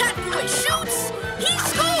 Catboy shoots! He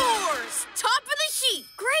scores! Top of the heap!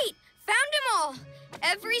 Great! Found them all.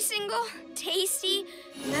 Every single tasty,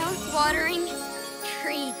 mouth-watering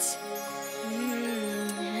treat.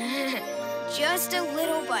 Just a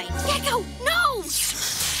little bite. Gekko, no!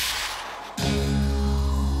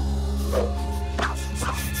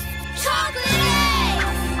 Chocolate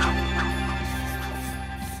eggs!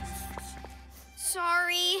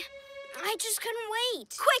 Sorry. I just couldn't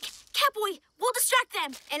wait. Quick, Catboy, we'll distract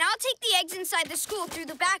them. And I'll take the eggs inside the school through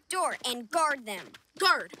the back door and guard them.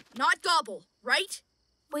 Guard, not gobble, right?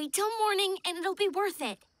 Wait till morning and it'll be worth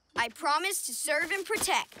it. I promise to serve and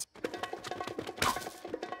protect.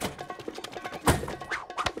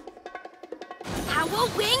 Owl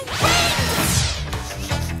wing wind!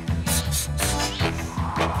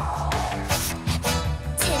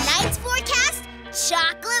 Tonight's forecast,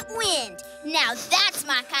 chocolate wind. Now that's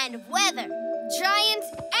my kind of weather. Giant,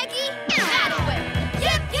 eggy, battle whip.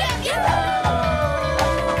 Yip, yip, yip!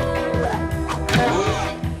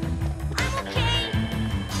 I'm okay.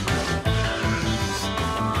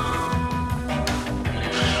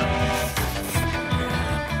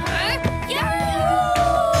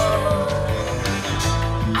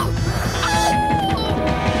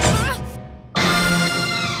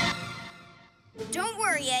 Don't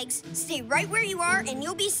worry, Eggs. Stay right where you are and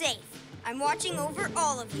you'll be safe. I'm watching over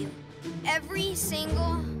all of you. Every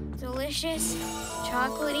single delicious,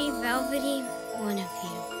 chocolatey, velvety one of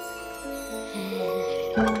you.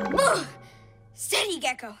 Steady,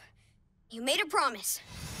 Gekko. You made a promise.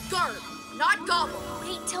 Guard, not gobble.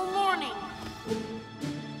 Wait till morning.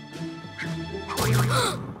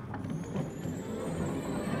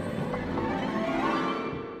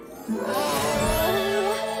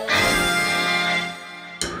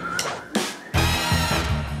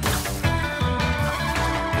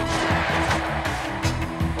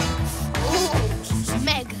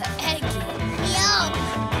 Mega eggy. Yum!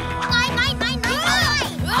 Mine!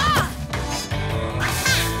 Ah!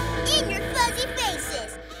 In your fuzzy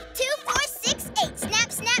faces. 2, 4, 6, 8.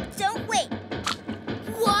 Snap, snap, don't wait.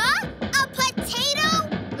 What? A potato?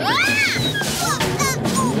 Ah!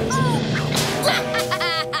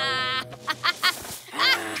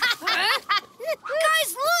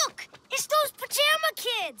 Guys, look! It's those pajama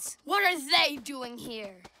kids! What are they doing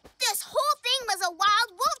here? This whole thing was a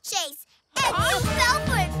wild wolf chase. And you fell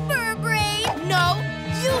for it, fur brain. No,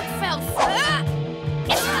 you fell for it.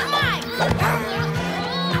 It's mine.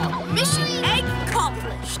 Mission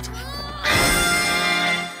accomplished.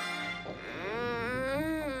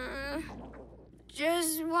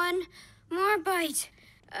 Just one more bite.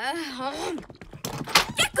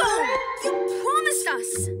 Gekko! You promised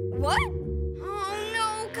us! What? Oh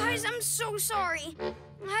no, guys, I'm so sorry.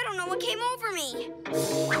 I don't know what came over me.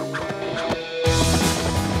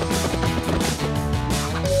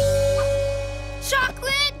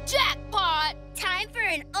 Chocolate jackpot. Time for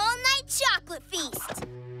an all-night chocolate feast.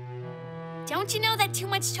 Don't you know that too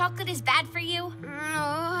much chocolate is bad for you?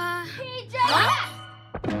 PJ Masks!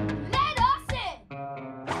 Let us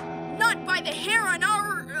in! Not by the hair on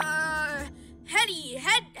our,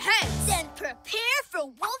 heads. Then prepare for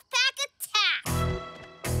Wolfpack attack.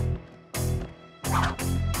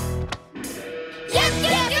 Yip,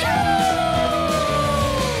 yip, yip!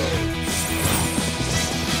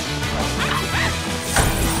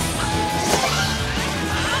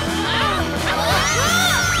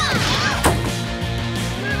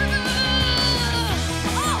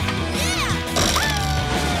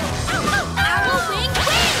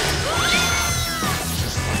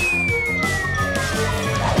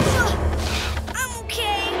 I'm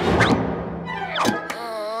okay.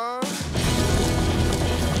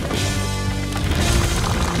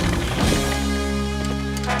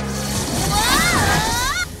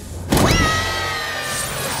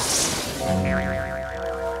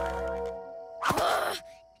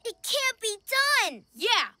 It can't be done.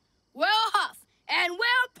 Yeah, we'll huff and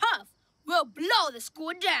we'll puff. We'll blow the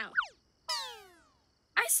school down.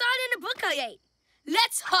 I saw it in a book I ate.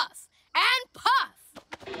 Let's huff and puff.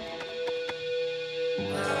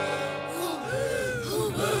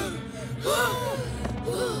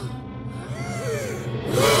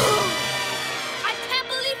 I can't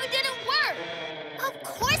believe it didn't work. Of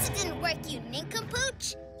course it didn't work, you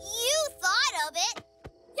nincompooch. You thought of it.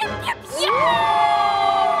 Yep, yep, yep.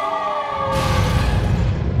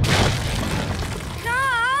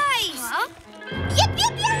 Guys! Huh? Yip,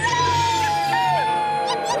 yip, yip!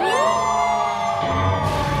 Yip, yip, yip!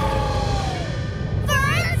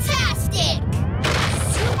 Fantastic!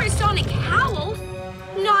 Supersonic howl?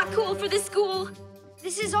 Not cool for the school.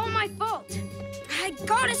 This is all my fault. I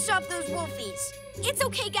gotta stop those wolfies. It's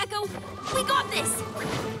okay, Gekko. We got this.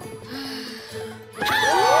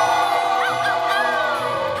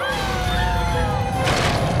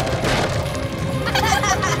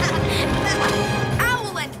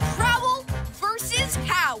 Owl and Prowl versus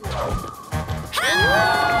Howl.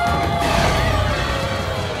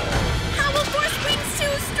 Howl Force Wings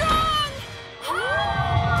too strong!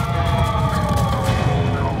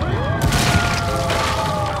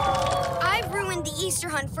 I've ruined the Easter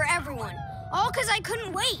hunt for everyone, all because I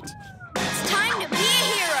couldn't wait. It's time to be a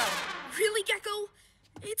hero. Really, Gekko?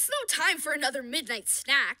 It's no time for another midnight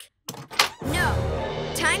snack. No,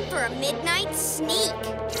 time for a midnight sneak.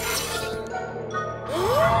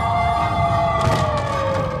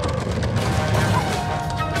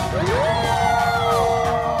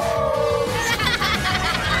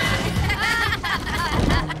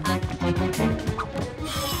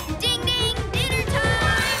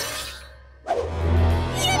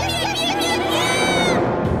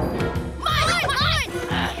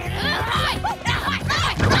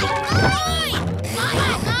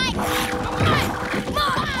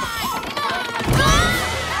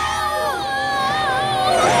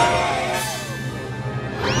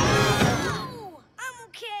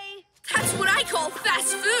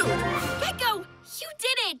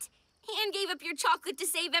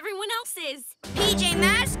 races! PJ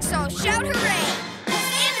Masks, so shout hooray!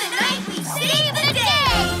 'Cause in the night we save the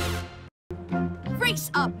day!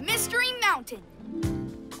 Race up Mystery Mountain.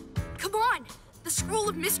 Come on, the Scroll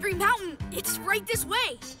of Mystery Mountain. It's right this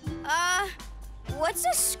way. What's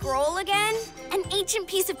a scroll again? An ancient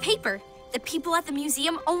piece of paper. The people at the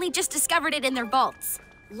museum only just discovered it in their vaults.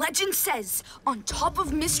 Legend says, on top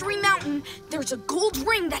of Mystery Mountain, there's a gold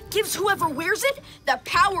ring that gives whoever wears it the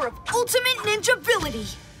power of ultimate ninja ability.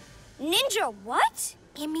 Ninja what?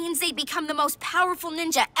 It means they become the most powerful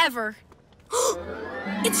ninja ever.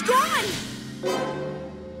 It's gone!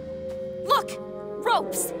 Look,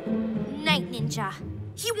 ropes. Night ninja.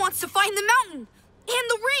 He wants to find the mountain and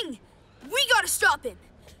the ring. We gotta stop him.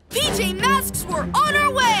 PJ Masks, we're on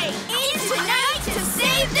our way! Into night to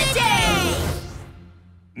save the day!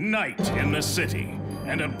 Night in the city,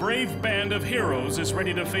 and a brave band of heroes is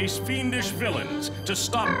ready to face fiendish villains to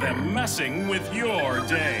stop them messing with your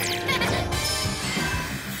day.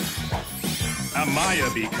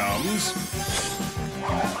 Amaya becomes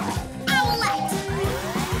Owlette!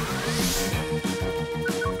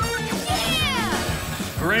 Yeah!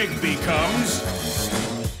 Greg becomes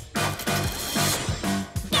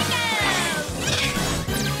Gekko!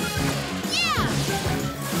 Yeah!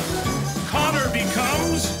 Connor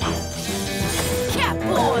becomes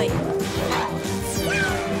Catboy!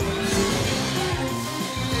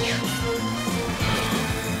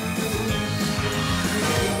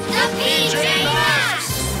 The PJ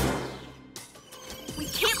Masks! We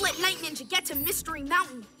can't let Night Ninja get to Mystery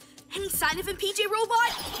Mountain. Any sign of him, PJ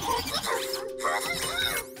Robot?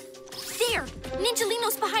 There,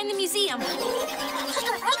 Ninjalino's behind the museum.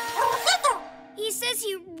 He says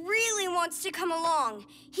he really wants to come along.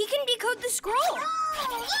 He can decode the scroll.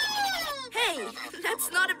 Hey, that's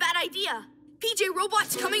not a bad idea. PJ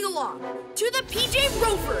Robot's coming along. To the PJ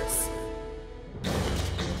Rovers.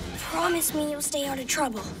 Promise me you'll stay out of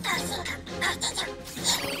trouble.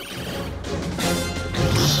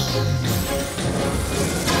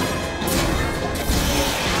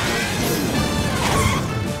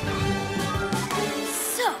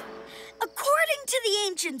 So, according to the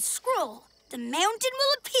ancient scroll, the mountain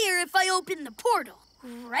will appear if I open the portal,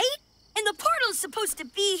 right? And the portal's supposed to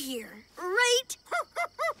be here, right?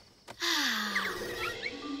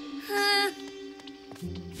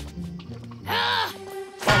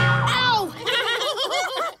 Ow!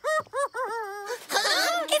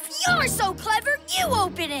 If you're so clever, you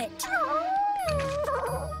open it!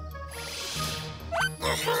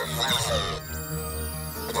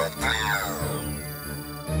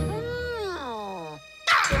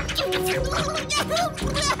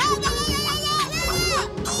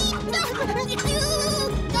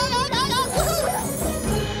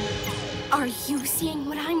 Are you seeing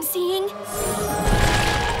what I'm seeing?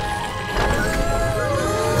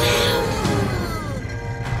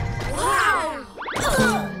 Wow!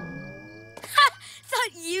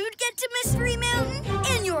 Thought you'd get to Mystery Mountain?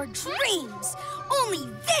 In your dreams! Only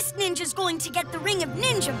this ninja's going to get the Ring of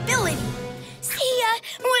Ninja ability! See ya!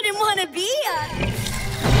 Wouldn't want to be ya!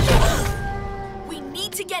 We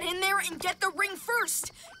need to get in there and get the ring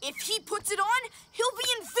first. If he puts it on, he'll be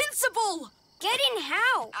invincible. Get in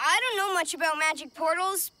how? I don't know much about magic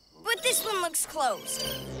portals, but this one looks closed.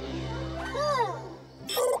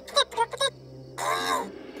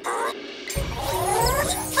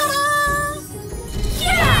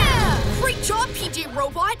 Yeah! Great job, PJ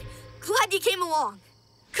Robot. Glad you came along.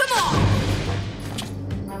 Come on!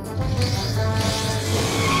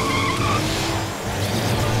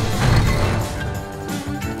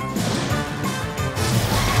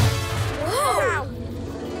 Whoa!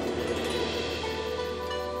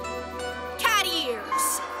 Cat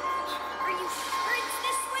ears. Are you sure it's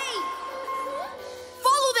this way?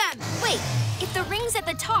 Follow them. Wait, if the ring's at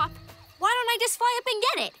the top, why don't I just fly up and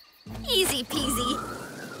get it? Easy peasy.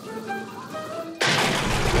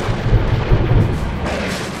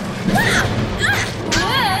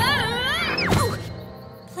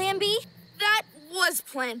 Plan B? That was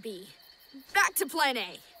Plan B. Back to Plan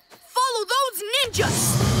A. Follow those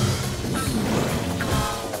ninjas!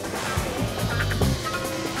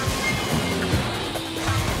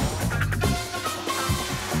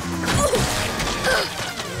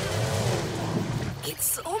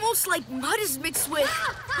 It's almost like mud is mixed with...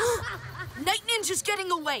 Night Ninja's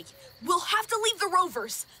getting away. We'll have to leave the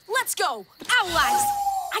Rovers. Let's go. Owlette!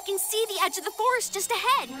 I can see the edge of the forest just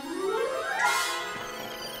ahead.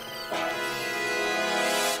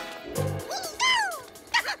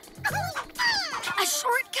 A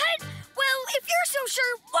shortcut? Well, if you're so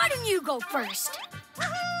sure, why don't you go first?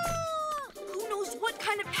 Who knows what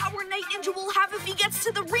kind of power Night Ninja will have if he gets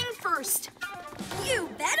to the ring first? You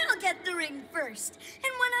bet I'll get the ring first. And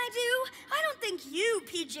when I do, I don't think you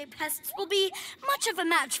PJ Pests will be much of a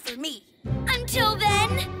match for me. Until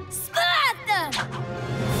then, splat them!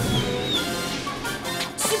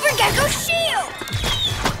 Super Gekko shield!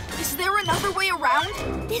 Is there another way around?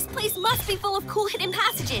 This place must be full of cool hidden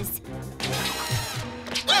passages.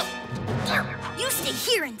 You stay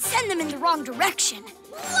here and send them in the wrong direction.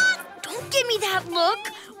 What? Don't give me that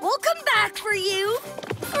look. We'll come back for you.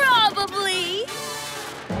 Probably.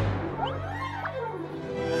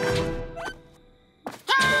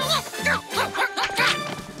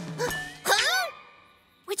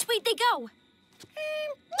 Which way'd they go?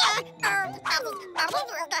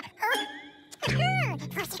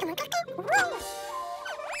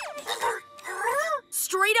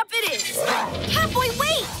 Straight up it is. Catboy,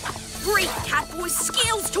 wait! Great, Catboy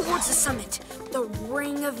scales towards the summit. The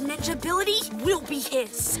ring of ninja ability will be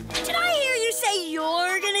his. Did I hear you say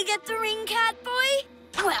you're gonna get the ring, Catboy?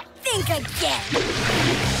 Well, think again.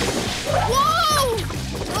 Whoa!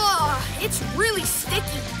 It's really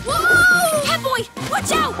sticky. Whoa! Catboy,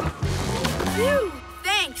 watch out! Phew,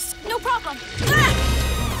 thanks. No problem.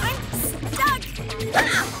 I'm stuck.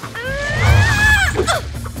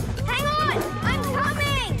 Hang on, I'm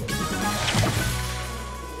coming!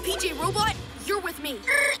 PJ Robot, you're with me.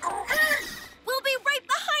 We'll be right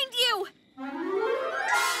behind you!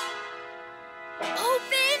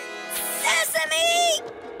 Open sesame!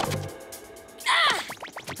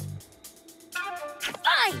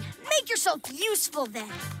 Fine, make yourself useful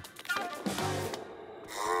then.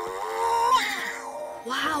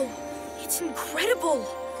 Wow, it's incredible.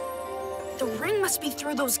 The ring must be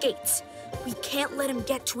through those gates. We can't let him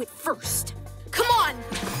get to it first. Come on!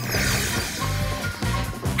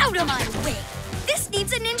 Out of my way! This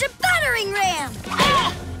needs a ninja battering ram!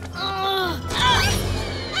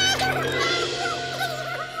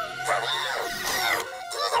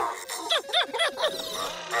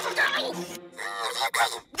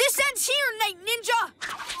 This ends here, Night Ninja!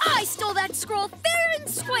 I stole that scroll fair and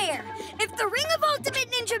square! If the Ring of Ultimate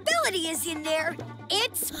Ninja Ability is in there,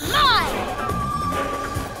 it's mine!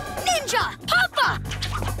 Ninja, Papa!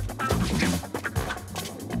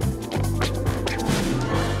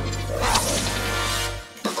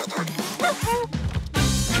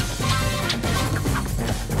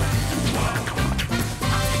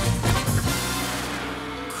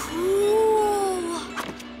 Cool!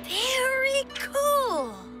 Very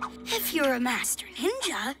cool! If you're a master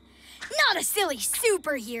ninja, not a silly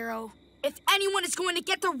superhero. If anyone is going to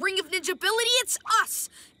get the Ring of Ninja Ability, it's us.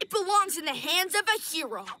 It belongs in the hands of a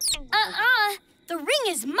hero. The ring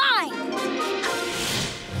is mine!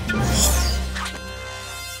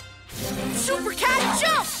 Super Cat,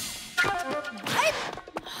 jump! What?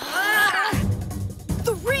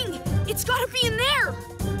 The ring! It's gotta be in there!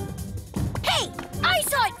 Hey, I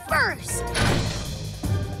saw it first!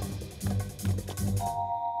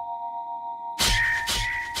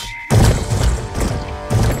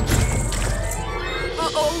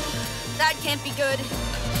 Uh-oh, that can't be good.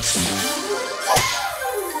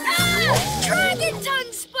 Dragon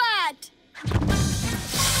tongue splat!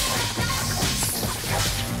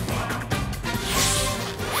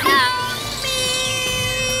 Help me!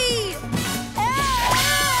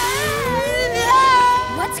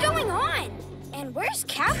 What's going on? And where's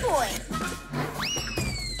Catboy?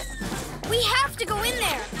 We have to go in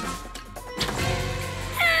there.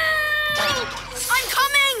 I'm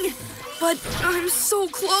coming! But I'm so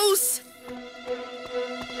close.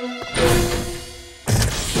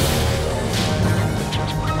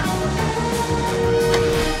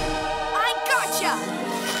 I gotcha!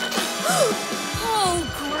 Oh,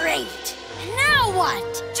 great! Now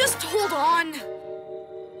what? Just hold on.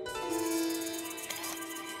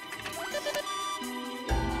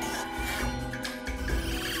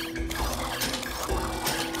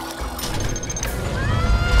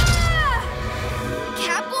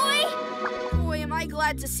 Catboy? Boy, am I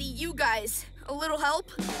glad to see you guys. A little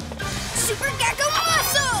help? Super Gekko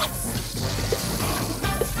muscles!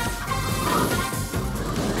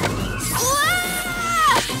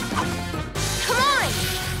 Come on!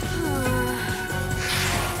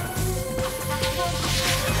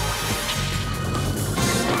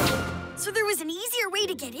 So there was an easier way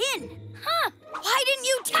to get in. Huh? Why didn't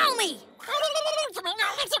you tell me?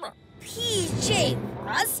 PJ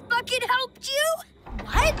Rust Bucket helped you?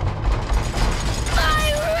 What?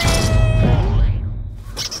 My ring!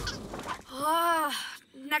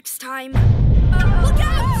 Next time. Look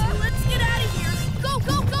out! Let's get out of here! Go,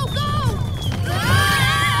 go, go, go!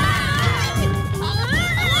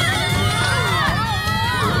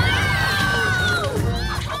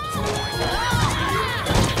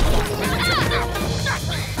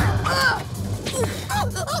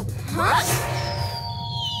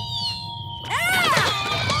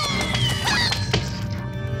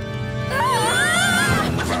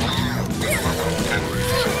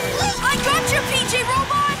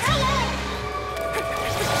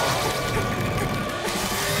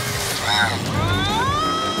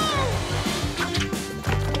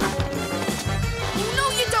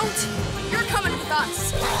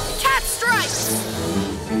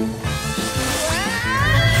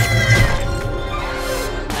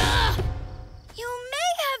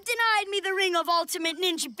 of ultimate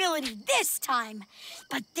ninja ability this time.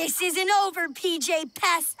 But this isn't over, PJ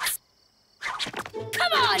Pests.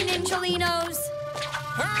 Come on, Ninjalinos.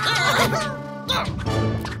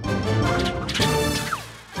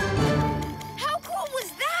 How cool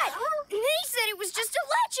was that? They said it was just a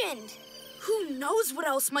legend. Who knows what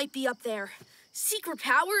else might be up there? Secret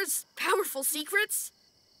powers? Powerful secrets?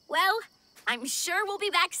 Well, I'm sure we'll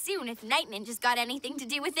be back soon if Night Ninja's got anything to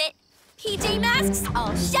do with it. PJ Masks,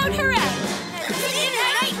 I'll shout her out.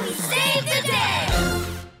 Tonight we save the day!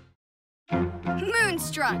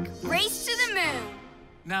 Moonstruck, race to the moon.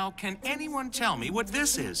 Now, can anyone tell me what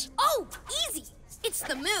this is? Oh, easy. It's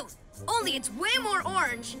the moon. Only it's way more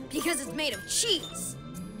orange because it's made of cheese.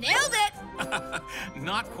 Nailed it!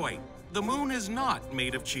 Not quite. The moon is not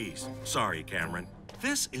made of cheese. Sorry, Cameron.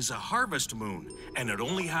 This is a harvest moon, and it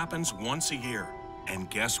only happens once a year. And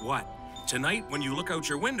guess what? Tonight, when you look out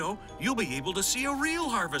your window, you'll be able to see a real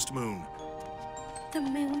harvest moon. The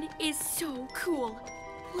moon is so cool.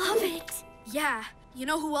 Love it. Yeah, you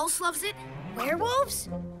know who else loves it? Werewolves?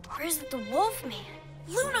 Or is it the Wolf Man?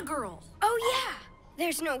 Luna Girl. Oh, yeah.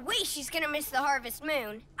 There's no way she's gonna miss the harvest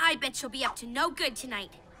moon. I bet she'll be up to no good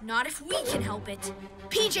tonight. Not if we can help it.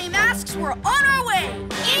 PJ Masks, we're on our way!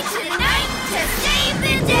 Into the night to save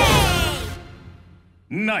the day!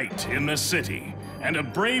 Night in the city, and a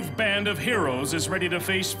brave band of heroes is ready to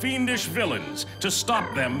face fiendish villains to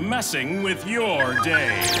stop them messing with your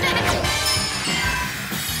day.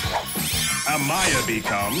 Amaya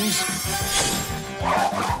becomes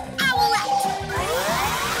Owlette!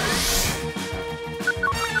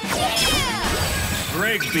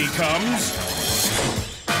 Greg becomes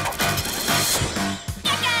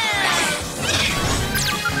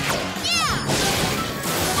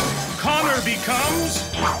Connor becomes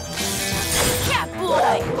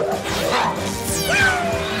Catboy!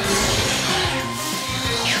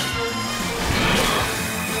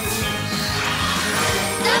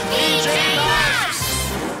 The PJ Masks!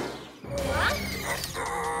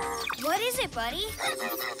 What is it, buddy?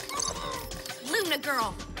 Luna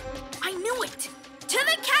Girl! I knew it! To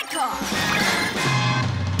the cat car!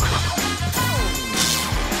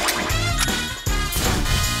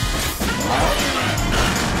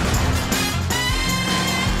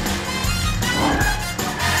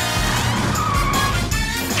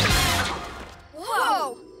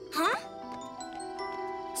 Whoa! Huh?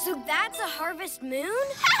 So that's a harvest moon?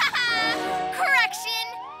 Correction!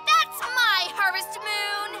 That's my harvest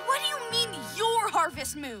moon! What do you mean, your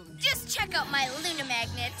harvest moon? Just check out my Luna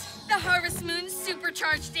magnet. The harvest moon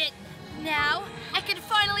supercharged it. Now, I can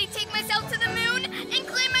finally take myself to the moon and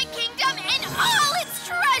claim my kingdom and all its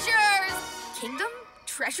treasures! Kingdom?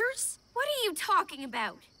 Treasures? What are you talking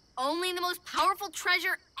about? Only the most powerful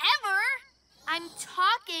treasure ever? I'm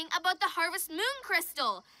talking about the harvest moon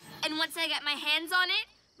crystal. And once I get my hands on it,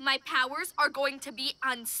 my powers are going to be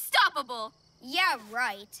unstoppable. Yeah,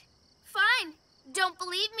 right. Fine. Don't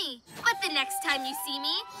believe me. But the next time you see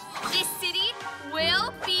me, this city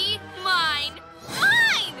will be mine.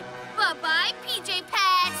 Mine! Bye-bye, PJ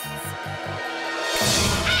Pests!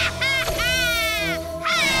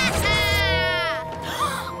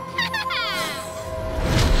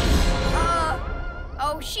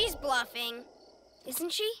 Oh, she's bluffing.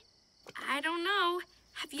 Isn't she? I don't know.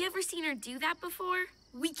 Have you ever seen her do that before?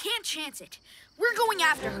 We can't chance it. We're going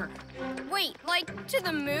after her. Wait, like to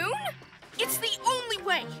the moon? It's the only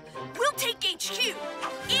way. We'll take HQ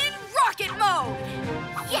in rocket mode.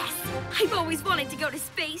 Yes! I've always wanted to go to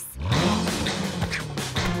space.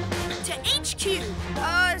 To HQ.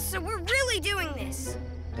 So we're really doing this.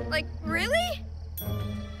 Like, really?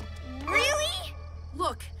 Really?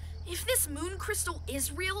 Look, if this moon crystal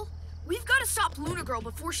is real, we've got to stop Luna Girl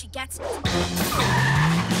before she gets it.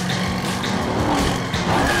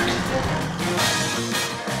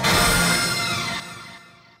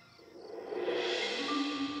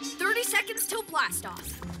 30 seconds till blast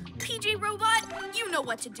off. PJ Robot, you know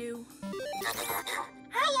what to do.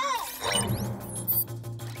 Hello!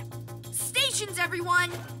 Stations,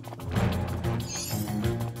 everyone!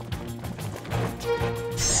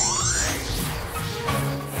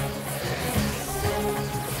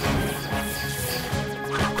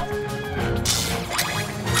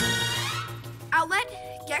 Owlette,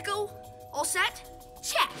 Gekko, all set?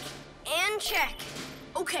 Check. And check.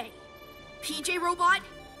 Okay. PJ Robot,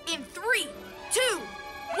 in 3, 2,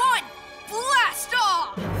 1, blast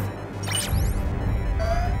off!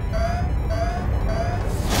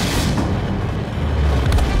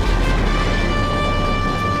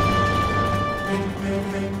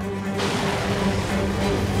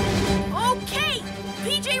 Okay,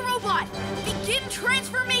 PJ Robot, begin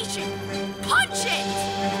transformation. Punch it!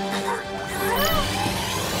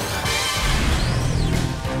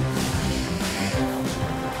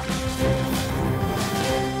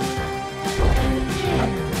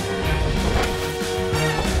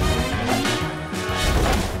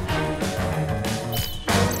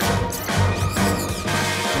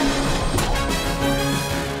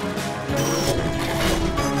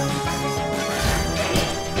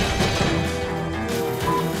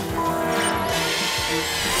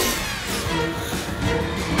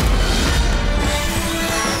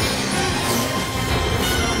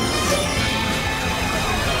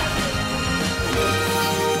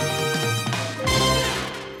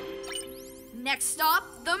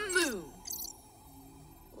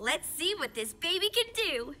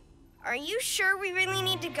 Are you sure we really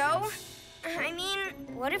need to go? I mean,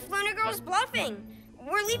 what if Luna Girl's bluffing?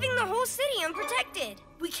 We're leaving the whole city unprotected.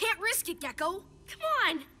 We can't risk it, Gekko. Come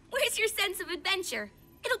on, where's your sense of adventure?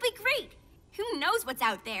 It'll be great. Who knows what's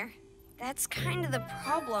out there? That's kind of the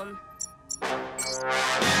problem.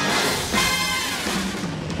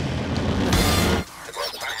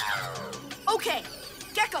 Okay,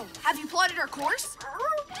 Gekko, have you plotted our course?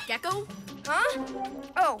 Gekko? Huh?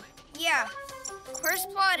 Oh, yeah. Course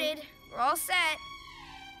plotted. We're all set.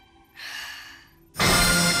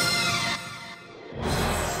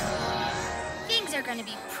 Things are gonna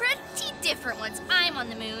be pretty different once I'm on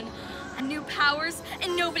the moon. New powers,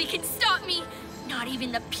 and nobody can stop me. Not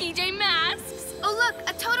even the PJ Masks. Oh look,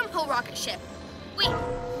 a totem pole rocket ship. Wait,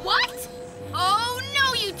 what? Oh,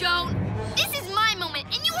 no you don't. This is my moment,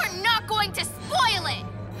 and you are not going to spoil it.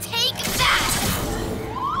 Take that!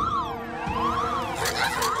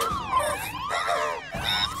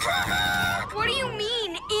 What do you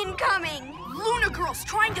mean, incoming? Luna Girl's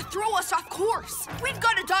trying to throw us off course. We've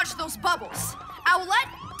got to dodge those bubbles.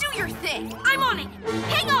 Owlette, do your thing. I'm on it.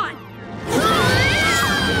 Hang on.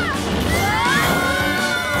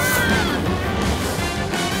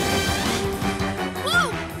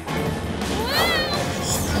 Whoa!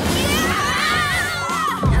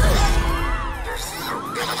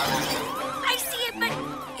 I see it, but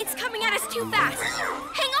it's coming at us too fast.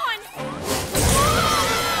 Hang on.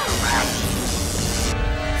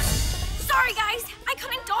 Sorry, guys. I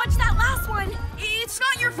couldn't dodge that last one. It's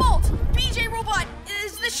not your fault. PJ Robot,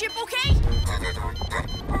 is the ship okay?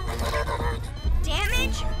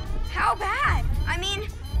 Damage? How bad? I mean,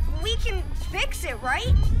 we can fix it,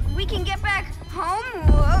 right? We can get back home?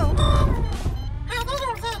 Whoa.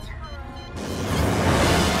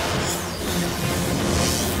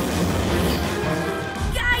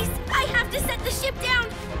 Guys, I have to set the ship down.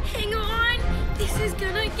 Hang on. This is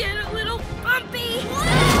gonna get a little bumpy.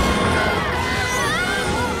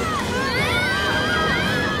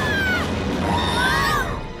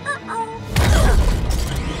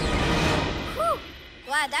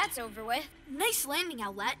 Glad that's over with. Nice landing,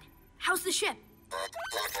 Owlette. How's the ship?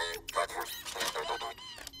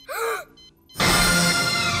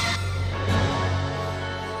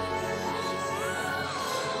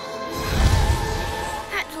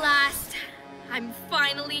 At last, I'm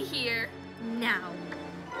finally here. Now,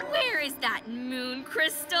 where is that moon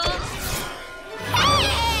crystal? Hey!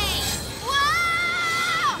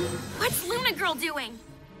 Whoa! What's Luna Girl doing?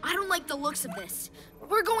 I don't like the looks of this.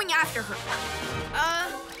 We're going after her.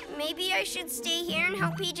 Maybe I should stay here and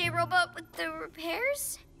help PJ Robot with the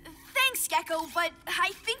repairs? Thanks, Gekko, but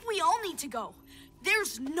I think we all need to go.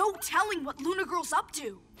 There's no telling what Luna Girl's up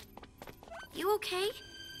to. You okay?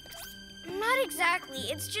 Not exactly.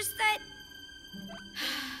 It's just that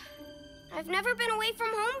I've never been away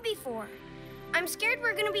from home before. I'm scared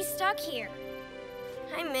we're gonna be stuck here.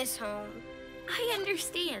 I miss home. I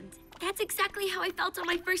understand. That's exactly how I felt on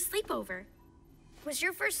my first sleepover. Was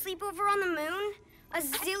your first sleepover on the moon? A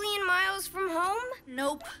zillion miles from home?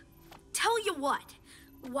 Nope. Tell you what,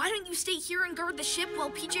 why don't you stay here and guard the ship while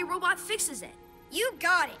PJ Robot fixes it? You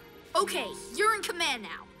got it. Okay, you're in command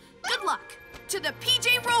now. Good luck to the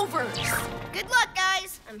PJ Rovers. Good luck,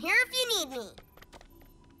 guys. I'm here if you need me.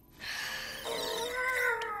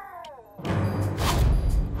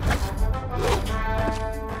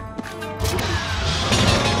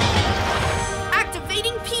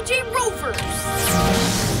 Activating PJ Rovers.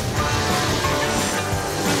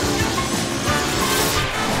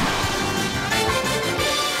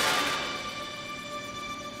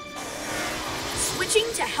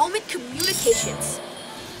 Switching to helmet communications.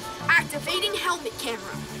 Activating helmet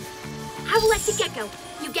camera. Owlette to Gekko.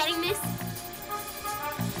 You getting this?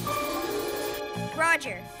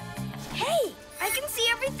 Roger. Hey, I can see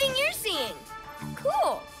everything you're seeing.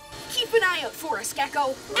 Cool. Keep an eye out for us,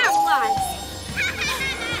 Gekko. Outlies.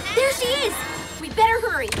 There she is. We better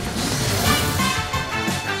hurry.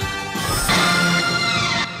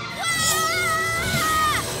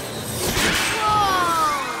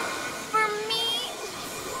 For me,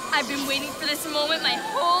 I've been waiting for this moment my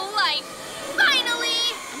whole life.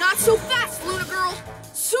 Finally! Not so fast, Luna Girl.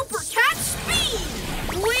 Super cat speed.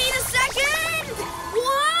 Wait a second!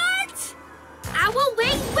 What?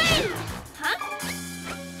 Owlette wind! Huh?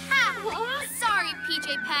 Ha! Sorry,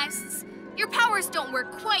 PJ Pests. Your powers don't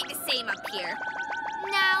work quite the same up here.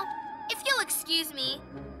 Now, if you'll excuse me,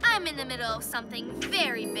 I'm in the middle of something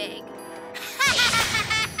very big.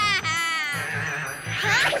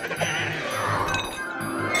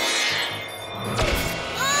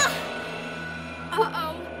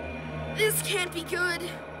 Uh-oh. This can't be good.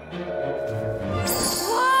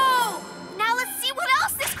 Whoa! Now let's see what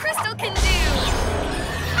else this crystal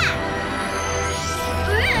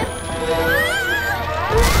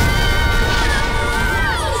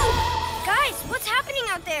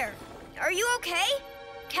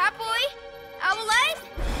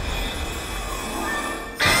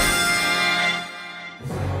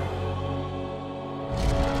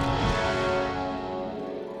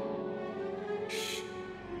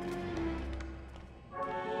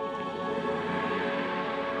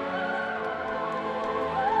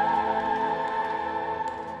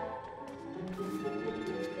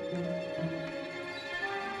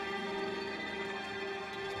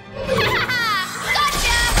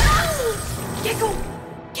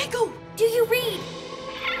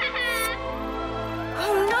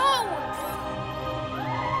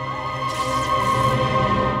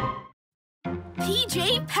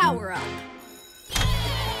power-up.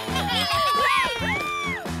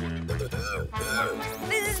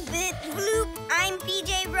 Bit bloop, I'm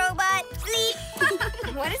PJ Robot. Bleep.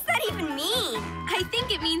 What does that even mean? I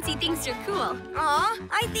think it means he thinks you're cool. Aw,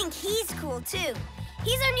 I think he's cool too.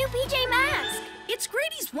 He's our new PJ Mask. It's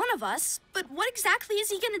great he's one of us, but what exactly is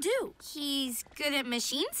he gonna do? He's good at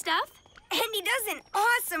machine stuff. And he does an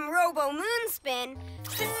awesome robo moon spin.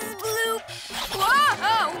 Bloop.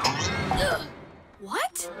 Whoa!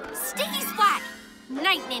 What? Sticky splat!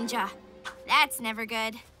 Night Ninja. That's never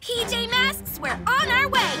good. PJ Masks, we're on our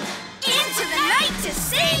way! Into the night to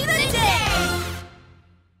save the day!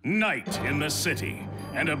 Night in the city,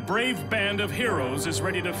 and a brave band of heroes is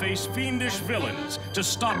ready to face fiendish villains to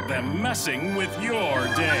stop them messing with your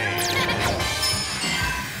day.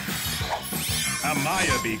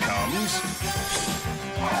 Amaya becomes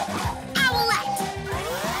Owlette.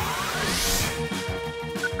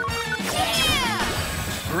 Yeah!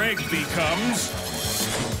 Greg becomes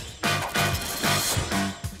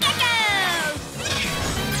Gekko!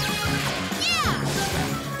 Yeah!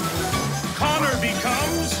 Connor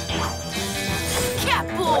becomes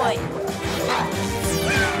Catboy!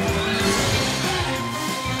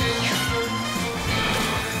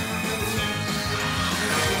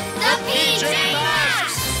 The PJ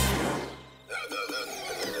Masks!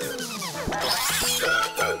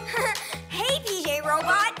 Hey, PJ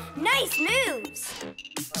Robot. Nice moves.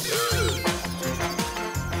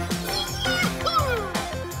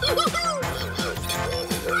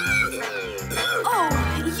 Oh,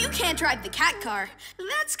 you can't drive the cat car.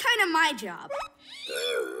 That's kind of my job.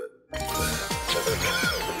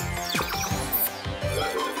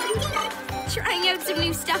 Trying out some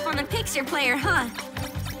new stuff on the picture player, huh?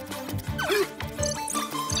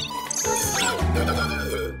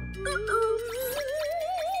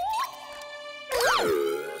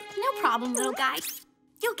 No problem, little guy.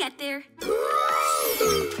 You'll get there.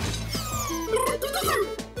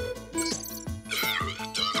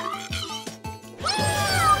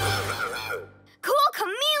 Cool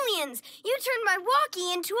chameleons. You turned my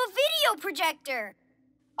walkie into a video projector.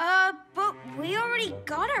 But we already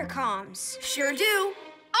got our comms. Sure do.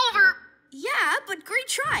 Over! Yeah, but great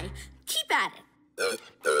try. Keep at it.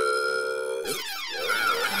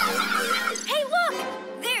 Hey, look!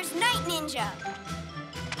 There's Night Ninja.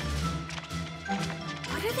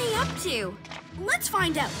 What are they up to? Let's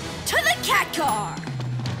find out. To the cat car!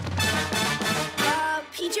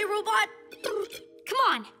 PJ Robot? Come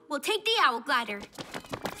on, we'll take the owl glider.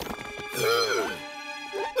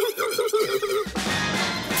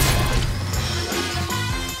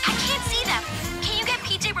 I can't see them. Can you get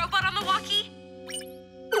PJ Robot on the walkie?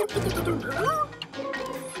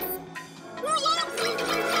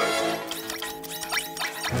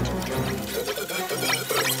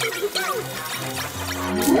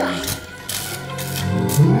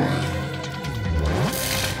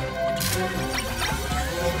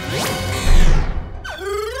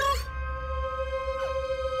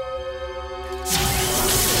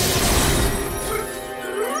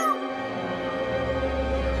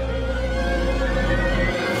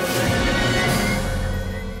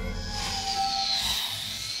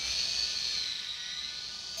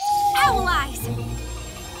 Owl eyes!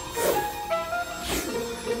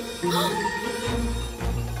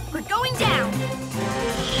 We're going down.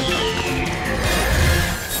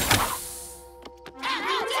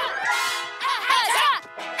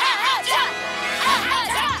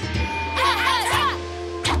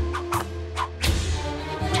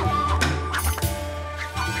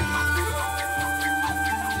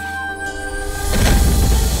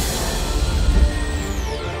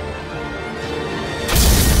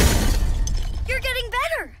 You're getting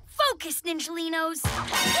better. Focus, Ninjalinos.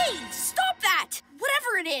 Hey, stop that!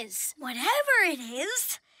 Whatever it is. Whatever it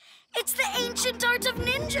is, it's the ancient art of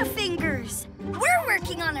ninja fingers. We're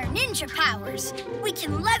working on our ninja powers. We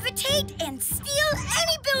can levitate and steal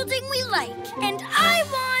any building we like. And I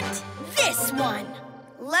want this one.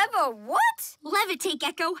 Levo what? Levitate,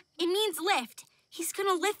 Gekko. It means lift. He's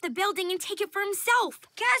gonna lift the building and take it for himself.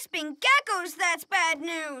 Gasping geckos, that's bad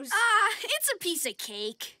news. It's a piece of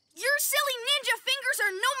cake. Your silly ninja fingers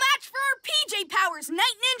are no match for our PJ powers,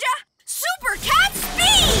 Night Ninja! Super Cat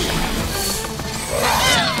Speed!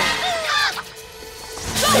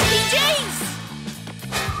 Go, PJs!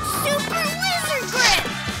 Super Lizard Grip!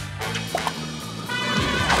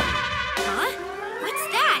 Huh? What's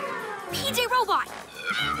that? PJ Robot.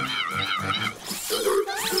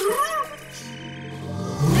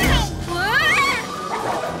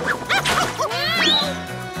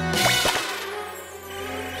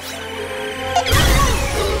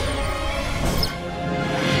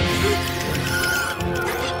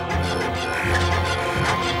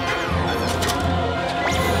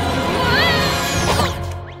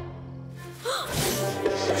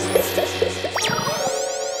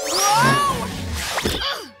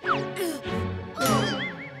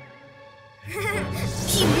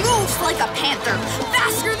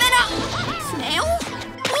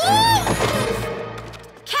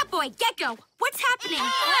 Catboy, Gekko, what's happening?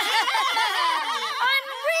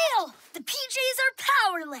 Unreal! The PJs are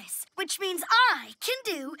powerless, which means I can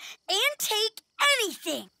do and take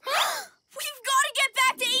anything. We've got to get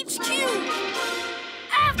back to HQ!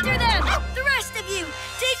 After them! The rest of you!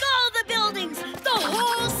 Take all the buildings! The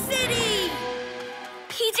whole city!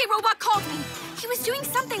 PJ Robot called me. He was doing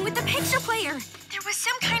something with the picture player. There was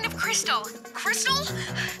some kind of crystal. Crystal?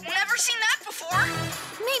 Never seen that before.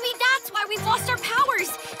 Maybe that's why we've lost our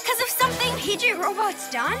powers. Because of something PJ Robot's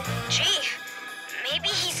done? Gee, maybe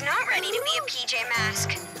he's not ready to be a PJ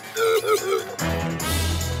Mask.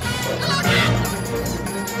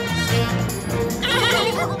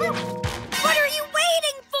 What are you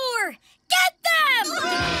waiting for? Get them!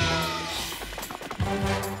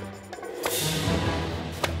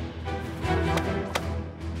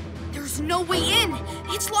 There's no way in.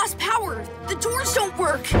 It's lost power. The doors don't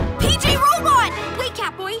work. PJ Robot! Wait,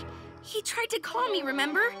 Catboy. He tried to call me,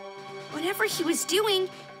 remember? Whatever he was doing,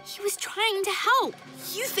 he was trying to help.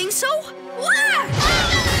 You think so?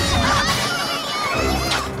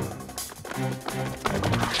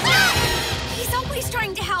 He's always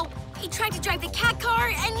trying to help. He tried to drive the cat car,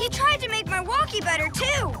 and He tried to make my walkie better,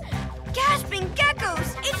 too. Gasping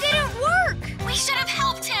geckos, it didn't work. we should have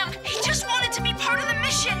helped him. He just wanted to be part of the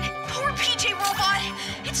mission. Poor PJ Robot.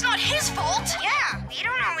 It's not his fault. Yeah, you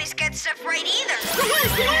don't always get stuff right either.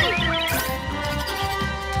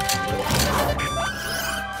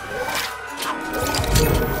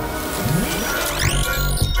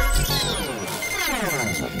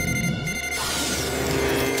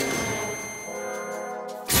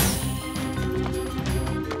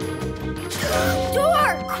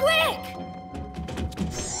 Door! Quick!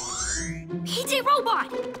 PJ Robot!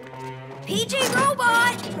 PJ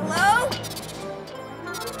Robot! Hello?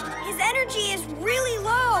 His energy is really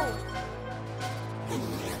low.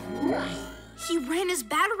 He ran his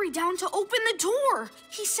battery down to open the door.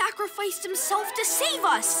 He sacrificed himself to save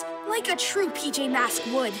us, like a true PJ Mask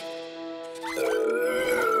would.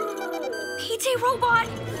 PJ Robot!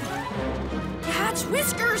 Cat's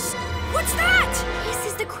whiskers! What's that? This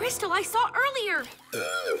is the crystal I saw earlier.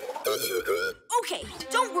 Okay,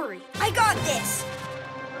 don't worry. I got this.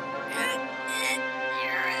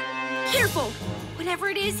 Careful. Whatever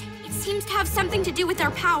it is, it seems to have something to do with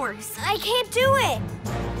our powers. I can't do it.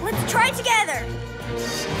 Let's try together.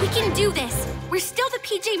 We can do this. We're still the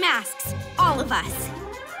PJ Masks. All of us.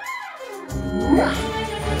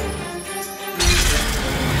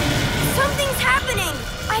 Something's happening.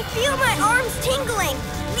 I feel my arms tingling.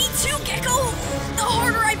 Me too, Gekko. The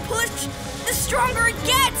harder I push, the stronger it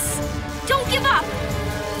gets. Don't give up.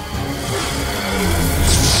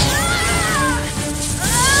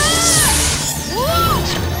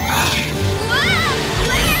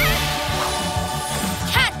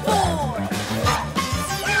 Catboy!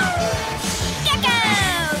 Gekko!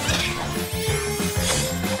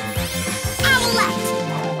 Owlette!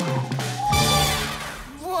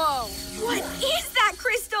 Whoa. What is that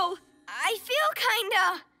crystal? I feel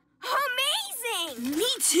kinda amazing. Me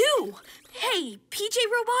too. Hey, PJ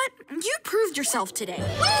Robot, you proved yourself today.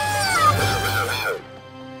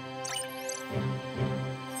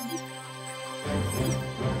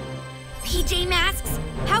 PJ Masks,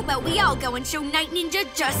 how about we all go and show Night Ninja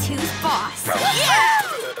just who's boss? Yeah!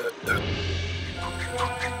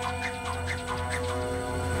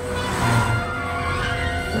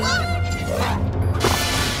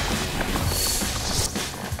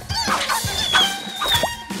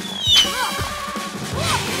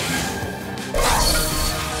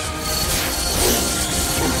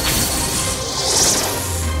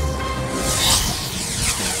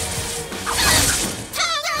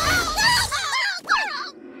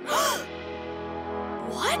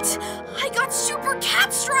 What? I got super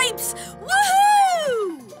cat stripes!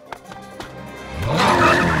 Woohoo!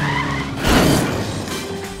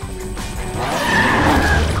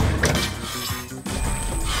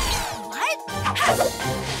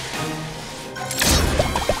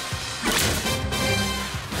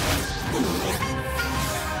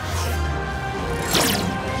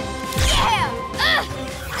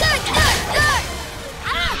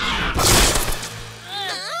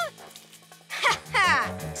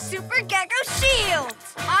 Super Gekko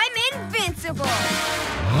shields! I'm invincible!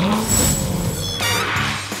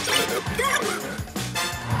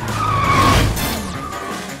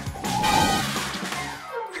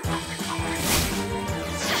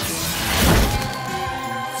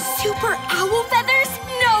 Super owl feathers?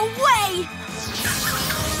 No way!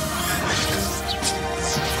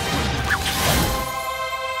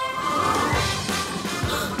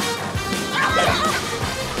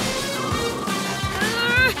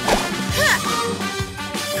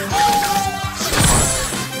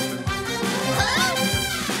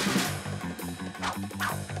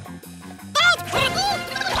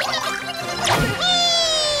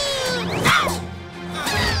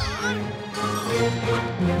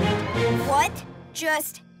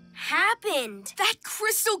 just happened. That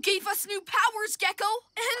crystal gave us new powers, Gekko,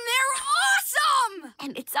 and they're awesome!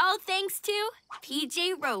 And it's all thanks to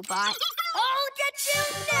PJ Robot. I'll get you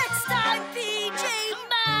next time, PJ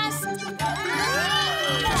Masks!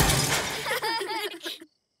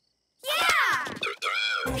 Yeah!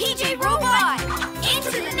 PJ Robot!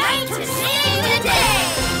 Into the night to save the day!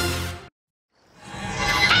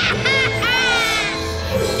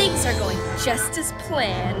 Things are going just as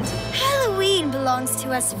planned. Halloween belongs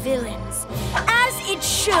to us villains, as it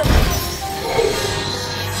should.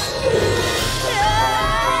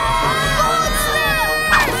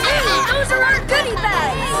 Hey, those are our goodie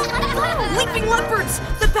bags! Leaping leopards!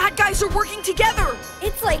 The bad guys are working together!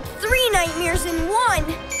 It's like 3 nightmares in one.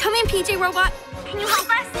 Come in, PJ Robot. Can you help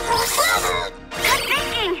us? Good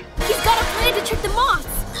thinking! He's got a plan to trick the moths.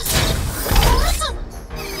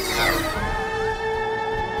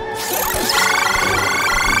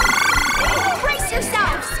 Brace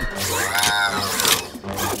yourselves!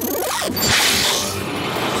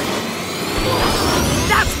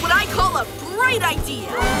 That's what I call a bright idea!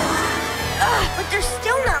 But they're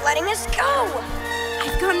still not letting us go.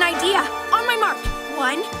 I've got an idea. On my mark.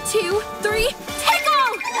 1, 2, 3,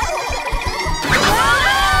 tickle!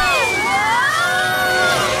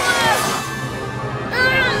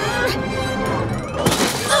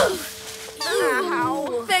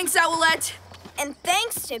 Ow. Thanks, Owlette. And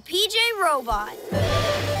thanks to PJ Robot.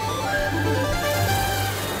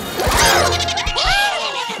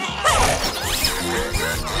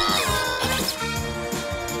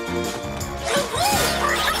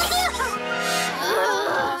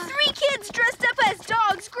 Three kids dressed up as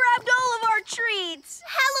dogs grabbed all of our treats.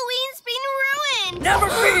 Halloween's been ruined. Never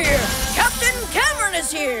fear! Captain Cameron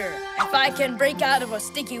is here! If I can break out of a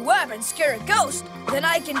sticky web and scare a ghost, then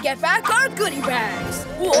I can get back our goodie bags.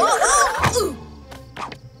 Whoa!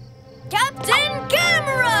 Captain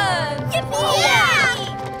Cameron! Yeah!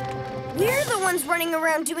 We're the ones running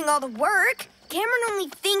around doing all the work. Cameron only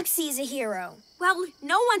thinks he's a hero. Well,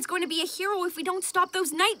 no one's going to be a hero if we don't stop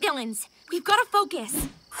those night villains. We've got to focus.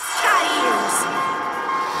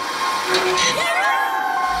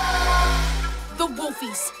 The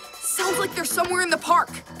Wolfies. Sounds like they're somewhere in the park.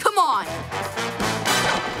 Come on.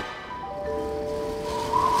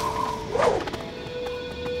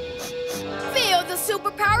 Feel the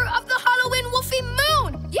superpower of the Halloween Wolfie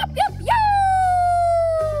Moon. Yep, yep, yep.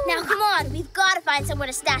 Now come on, we've got to find somewhere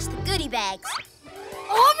to stash the goodie bags.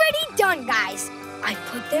 Already done, guys. I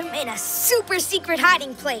put them in a super secret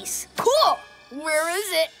hiding place. Cool. Where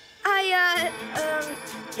is it?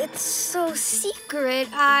 It's so secret,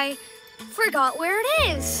 I forgot where it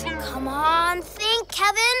is. Come on, think,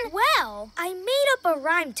 Kevin. Well, I made up a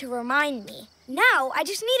rhyme to remind me. Now, I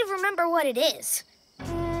just need to remember what it is.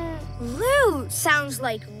 Loot sounds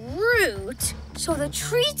like root, so the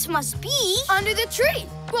treats must be Under the tree.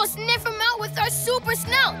 We'll sniff them out with our super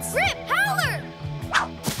snouts. Rip, Howler!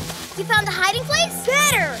 You found the hiding place?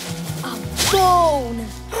 Better! A bone.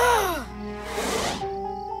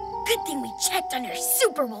 Good thing we checked on our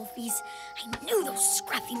super wolfies. I knew those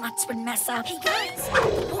scruffy mutts would mess up. Hey guys,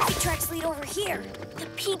 the wolfie tracks lead over here. The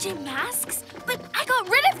PJ Masks? But I got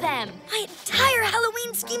rid of them. My entire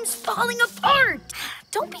Halloween scheme's falling apart.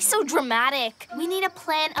 Don't be so dramatic. We need a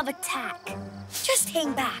plan of attack. Just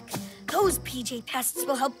hang back. Those PJ pests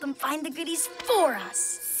will help them find the goodies for us.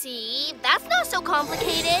 See, that's not so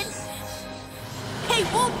complicated. Hey,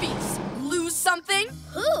 Wolfies. Lose something?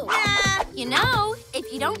 Who? You know,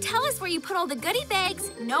 if you don't tell us where you put all the goodie bags,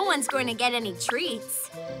 no one's going to get any treats.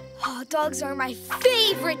 Hot dogs are my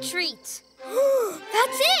favorite treat.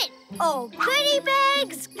 That's it. Oh, goodie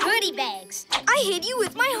bags, goodie bags. I hid you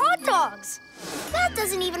with my hot dogs. That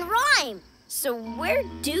doesn't even rhyme. So where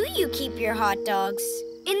do you keep your hot dogs?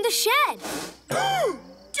 In the shed. Dog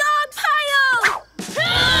pile!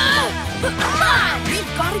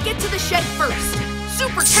 We've got to get to the shed first.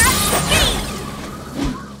 Super Cat speed!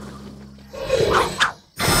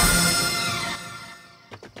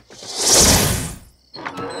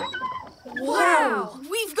 Wow!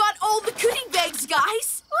 We've got all the goodie bags,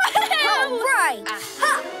 guys! All right!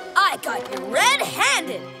 Aha! I got you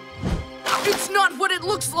red-handed! It's not what it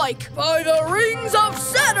looks like! By the rings of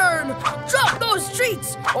Saturn! Drop those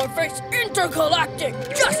treats or face intergalactic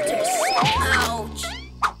justice! Ouch!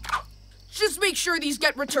 Just make sure these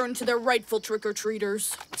get returned to their rightful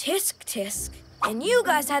trick-or-treaters. Tisk, tisk. And you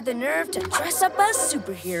guys had the nerve to dress up as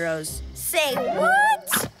superheroes. Say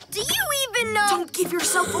what? Do you even know? Don't give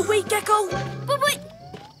yourself away, Gekko! But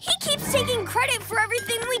he keeps taking credit for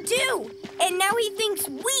everything we do. And now he thinks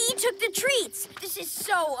we took the treats. This is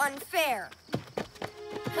so unfair.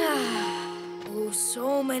 Oh,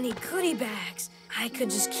 so many goodie bags. I could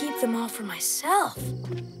just keep them all for myself.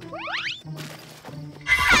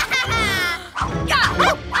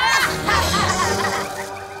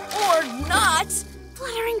 Or not.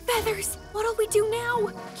 Fluttering feathers. What'll we do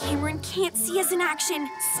now? Cameron can't see us in action.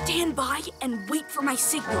 Stand by and wait for my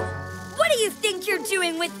signal. What do you think you're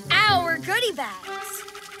doing with our goodie bags?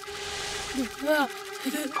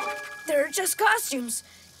 They're just costumes.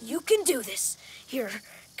 You can do this. Here,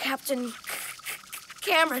 Captain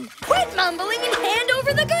Cameron. Quit mumbling and hand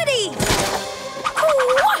over the goodies!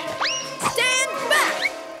 Stand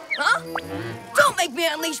back! Huh? Don't make me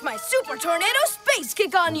unleash my super tornado space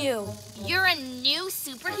kick on you! You're a new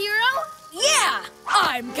superhero? Yeah!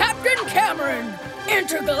 I'm Captain Cameron,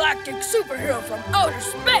 intergalactic superhero from outer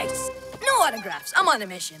space. No autographs. I'm on a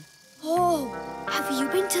mission. Oh, have you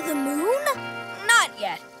been to the moon? Not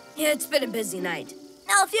yet. It's been a busy night.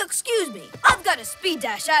 Now, if you'll excuse me, I've got to speed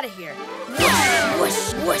dash out of here.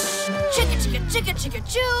 Whoosh, whoosh. Chicka, chicka, chicka, chicka,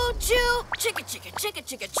 choo, choo. Chicka, chicka, chicka,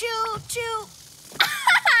 chicka, choo, choo.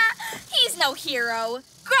 He's no hero.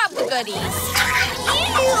 Grab the goodies.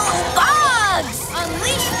 Ew, bugs!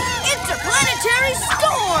 Unleash interplanetary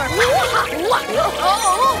storm!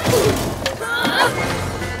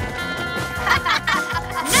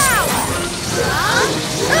 Now!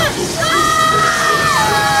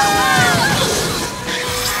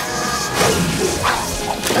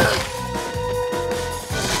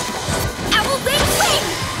 Owl wing wing!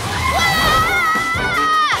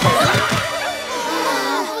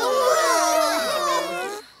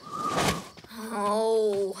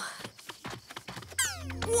 Oh.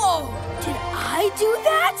 Whoa! Did I do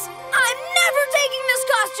that? I'm never taking this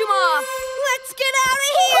costume off! Let's get out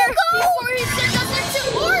of here! Before he sends us into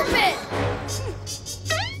orbit!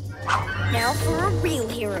 Now for a real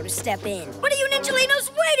hero to step in. What are you Ninjalinos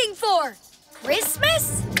waiting for?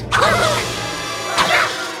 Christmas?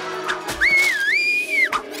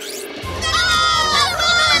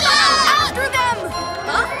 After them!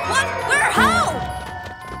 Huh? What? Where? How?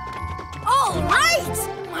 All right!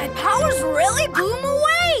 My powers really blew them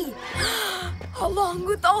away! Along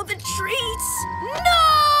with all the treats! No!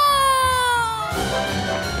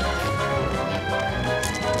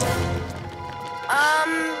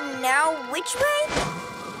 Now which way?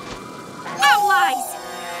 Allies!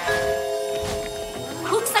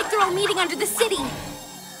 Looks like they're all meeting under the city.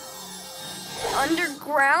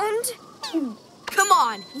 Underground? Come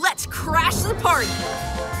on, let's crash the party!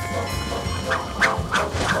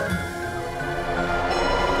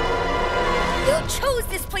 You chose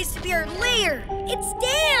this place to be our lair. It's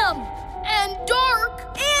damp and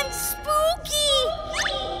dark and spooky.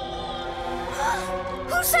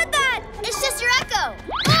 Who said that? It's just your echo.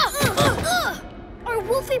 Our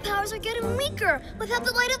wolfie powers are getting weaker without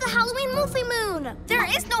the light of the Halloween wolfie moon. There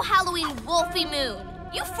is no Halloween wolfie moon.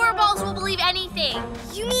 You furballs will believe anything.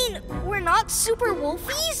 You mean we're not super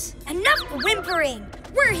wolfies? Enough whimpering.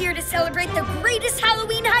 We're here to celebrate the greatest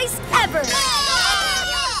Halloween heist ever.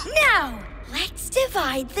 Now, let's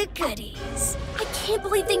divide the goodies. I can't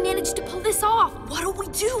believe they managed to pull this off. What'll we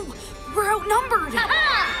do? We're outnumbered.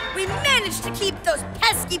 We managed to keep those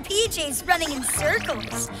pesky PJs running in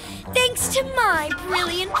circles. Thanks to my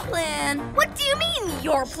brilliant plan. What do you mean,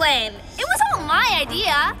 your plan? It was all my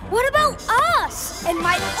idea. What about us? And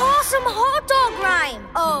my awesome hot dog rhyme.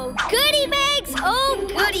 Oh, goodie bags, oh,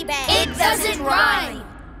 goodie bags. It doesn't rhyme.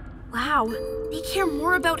 Wow, they care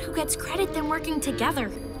more about who gets credit than working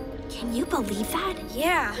together. Can you believe that?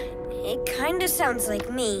 Yeah, it kind of sounds like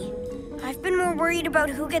me. I've been more worried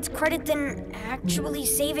about who gets credit than actually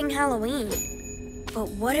saving Halloween. But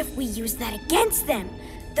what if we use that against them?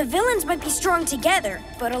 The villains might be strong together,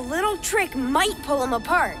 but a little trick might pull them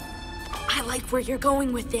apart. I like where you're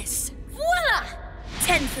going with this. Voila!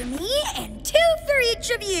 10 for me and 2 for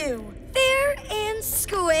each of you. Fair and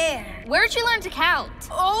square. Where'd you learn to count?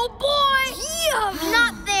 Oh boy! Yeah!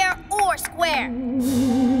 Not fair or square.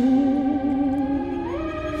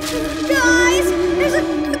 Guys, there's a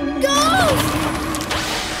ghost!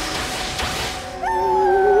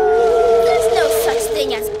 There's no such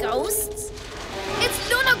thing as ghosts.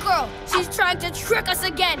 It's Luna Girl. She's trying to trick us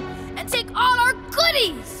again and take all our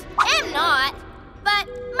goodies. I'm not, but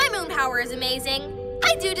my moon power is amazing.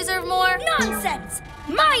 I do deserve more. Nonsense!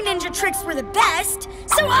 My ninja tricks were the best,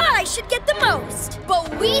 so I should get the most. But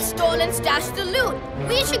we stole and stashed the loot.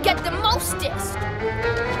 We should get the mostest.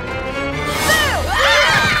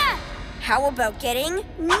 Ah! How about getting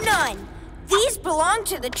none? These belong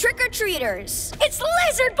to the trick-or-treaters. It's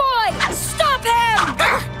Lizard Boy! Stop him!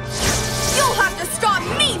 You'll have to stop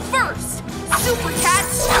me first! Super Cat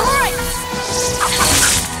strikes!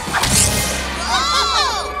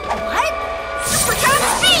 Oh! What? Super Cat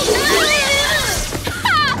speed!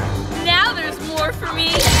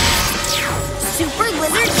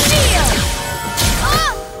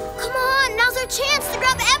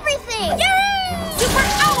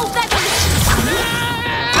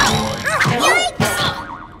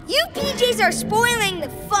 are spoiling the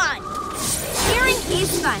fun. Sharing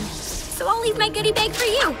is fun, so I'll leave my goodie bag for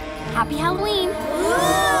you. Happy Halloween. Oh!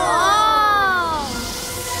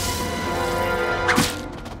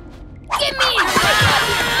 Give me!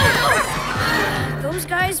 Those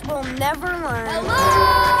guys will never learn.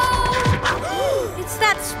 Hello? It's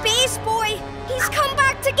that space boy. He's come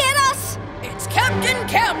back to get us. It's Captain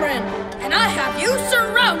Cameron, and I have you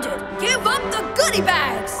surrounded. Give up the goodie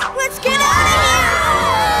bags. Let's get out of here!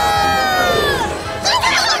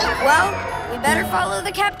 Well, we better follow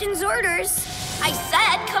the captain's orders. I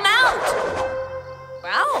said come out!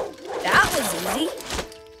 Wow, that was easy.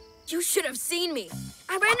 You should have seen me.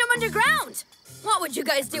 I ran them underground. What would you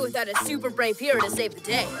guys do without a super brave hero to save the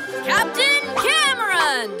day? Captain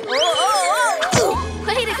Cameron!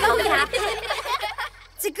 Way to go, Captain.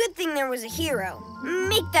 It's a good thing there was a hero.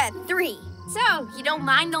 Make that 3. So, you don't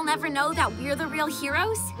mind they'll never know that we're the real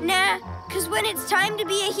heroes? Nah, because when it's time to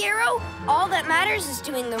be a hero, all that matters is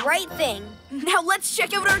doing the right thing. Now let's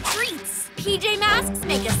check out our treats. PJ Masks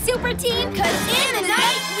make a super team, 'cause in the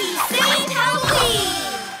night we save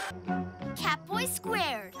Halloween! Catboy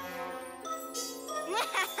squared.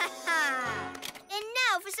 And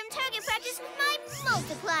now for some target practice with my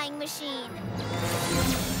multiplying machine.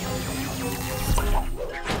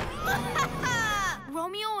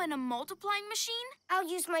 Romeo and a multiplying machine? I'll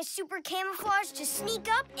use my super camouflage to sneak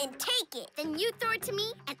up and take it. Then you throw it to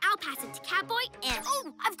me, and I'll pass it to Catboy, and...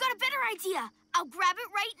 Oh, I've got a better idea. I'll grab it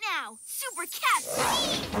right now. Super cat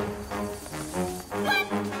speed! What?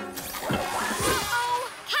 Uh-oh!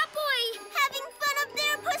 Catboy! Having fun up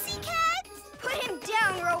there, pussycat? Put him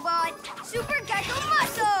down, robot. Super Gekko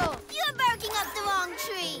muscle! You're barking up the wrong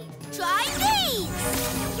tree. Try these!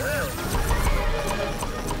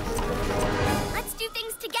 Let's do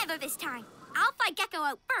things together this time. I'll fight Gekko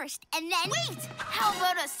out first, and then... Wait! How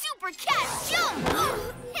about a super cat jump?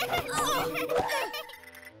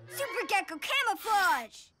 Super Gekko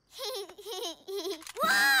camouflage!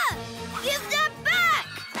 Whoa! Give that back!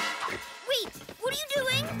 Wait, what are you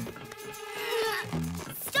doing?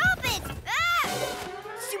 Stop it! Ah!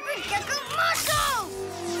 Super Gekko muscle!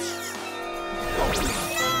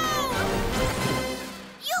 No!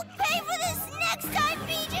 You'll pay for this next time,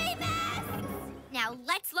 PJ Masks! Now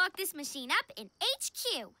let's lock this machine up in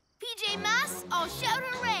HQ. PJ Masks, I'll shout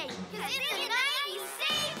hooray! 'Cause in the night we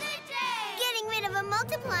save the day! Getting rid of a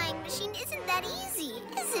multiplying machine isn't that easy,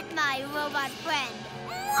 is it, my robot friend?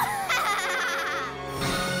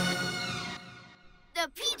 The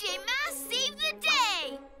PJ Masks saved the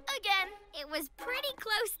day! Again. It was pretty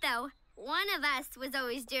close, though. One of us was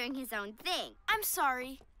always doing his own thing. I'm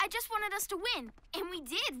sorry. I just wanted us to win. And we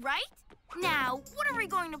did, right? Now, what are we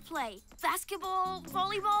going to play? Basketball?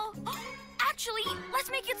 Volleyball? Actually, let's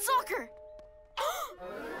make it soccer.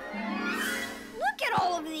 Look at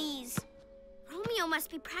all of these. Romeo must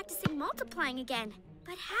be practicing multiplying again.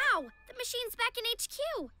 But how? The machine's back in HQ.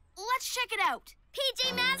 Let's check it out.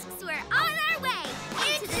 PJ Masks, we're on our way.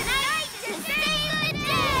 Into the night to save the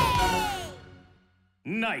day!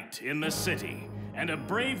 Night in the city, and a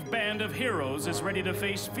brave band of heroes is ready to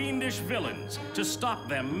face fiendish villains to stop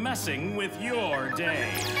them messing with your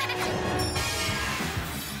day.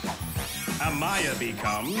 Amaya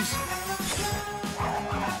becomes...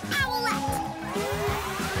 Owlette!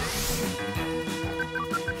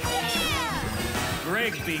 Yeah!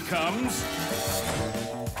 Greg becomes...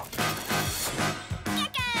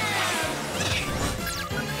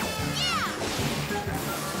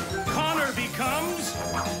 Connor becomes...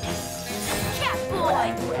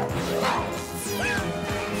 Catboy!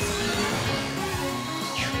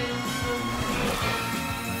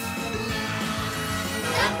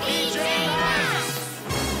 The PJ Masks!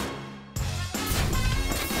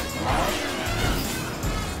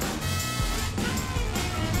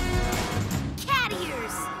 Cat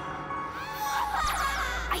ears!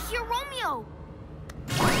 I hear Romeo!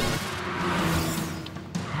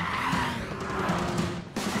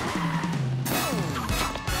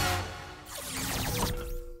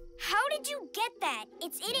 How did you get that?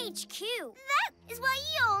 It's in HQ. That is why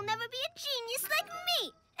you'll never be a genius like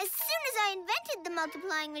me. As soon as I invented the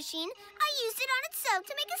multiplying machine, I used it on itself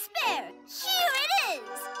to make a spare. Here it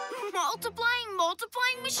is! Multiplying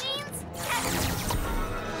machines?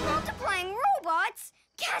 Multiplying robots?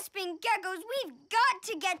 Gasping geckos, we've got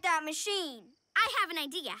to get that machine. I have an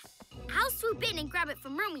idea. I'll swoop in and grab it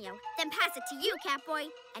from Romeo, then pass it to you, Catboy,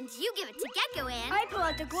 and you give it to Gekko and... I pull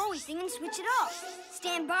out the glowy thing and switch it off.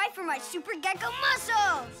 Stand by for my Super Gekko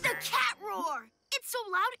muscles! The cat roar! It's so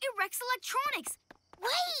loud it wrecks electronics.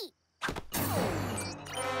 Wait!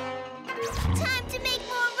 Time to make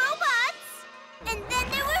more robots! And then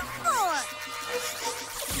there were 4!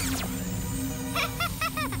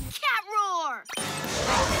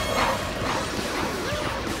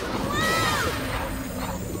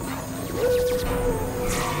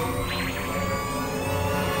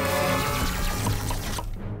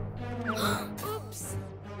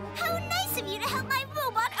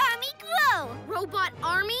 robot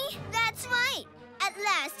army? That's right. At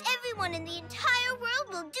last, everyone in the entire world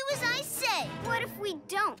will do as I say. What if we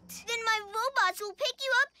don't? Then my robots will pick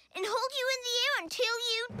you up and hold you in the air until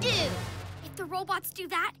you do. If the robots do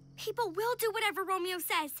that, people will do whatever Romeo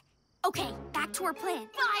says. Okay, back to our plan.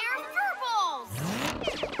 Fire furballs!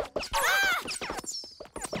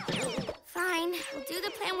 Fine, we'll do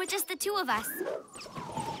the plan with just the two of us.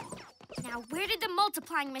 Now, where did the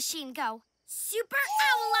multiplying machine go? Super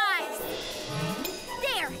Owlize!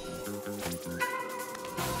 There!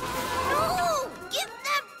 No! Give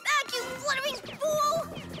that back, you fluttering fool!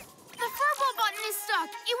 The furball button is stuck.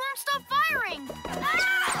 It won't stop firing.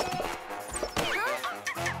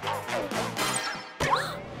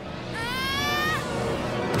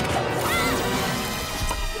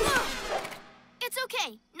 It's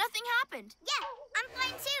okay. Nothing happened. Yeah, I'm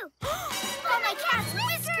fine too. Oh, my cat's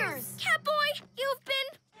whiskers! Catboy, you've been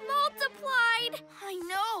multiplied! I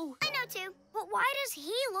know. I know too. But why does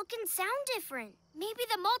he look and sound different? Maybe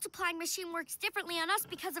the multiplying machine works differently on us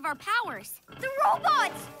because of our powers. The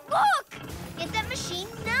robots! Look! Get that machine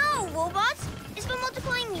now, robots. It's for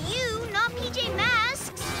multiplying you, not PJ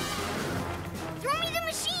Masks. Throw me the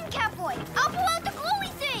machine, Catboy! I'll pull out the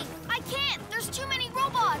glowy thing! I can't. There's too many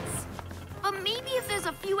robots. But maybe if there's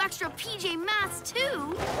a few extra PJ Masks,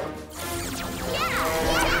 too.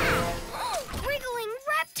 Yeah! Wriggling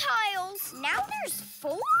reptiles! Now there's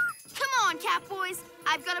 4? Come on, Catboys.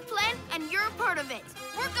 I've got a plan, and you're a part of it.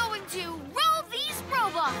 We're going to roll these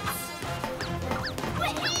robots.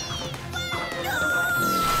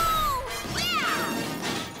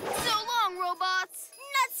 So long, robots.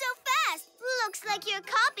 Not so fast. Looks like your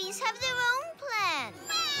copies have their own plan.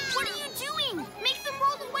 What are you doing? Make them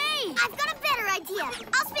roll away. I've got a better idea.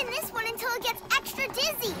 I'll spin this one until it gets extra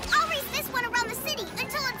dizzy. I'll race this one around the city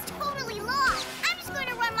until it's totally lost. I'm just going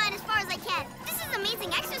to run mine as far as I can. This is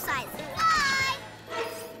amazing exercise. Bye!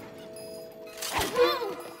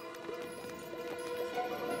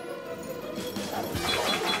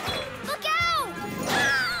 Look out!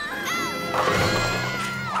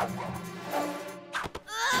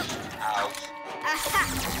 Aha!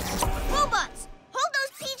 Robots, hold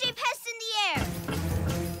those PJ pests in the air.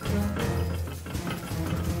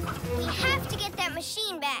 We have to get that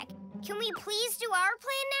machine back. Can we please do our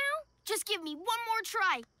plan now? Just give me one more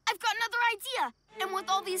try. I've got another idea. And with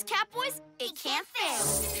all these Catboys, it can't fail.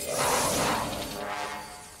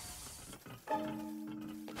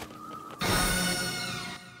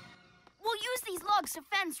 We'll use these logs to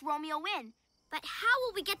fence Romeo in. But how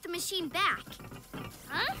will we get the machine back?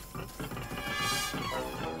 Huh?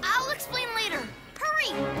 I'll explain later.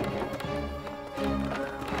 Hurry!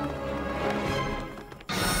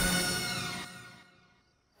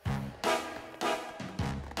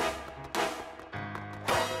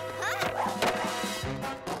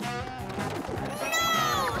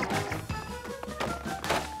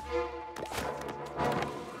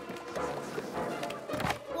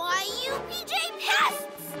 Why, you PJ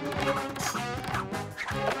pests!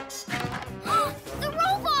 The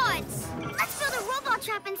robots! Let's build a robot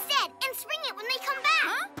trap instead and spring it when they come back.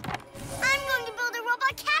 Huh? I'm going to build a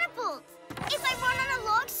robot catapult. If I run on a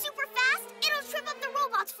log super fast, it'll trip up the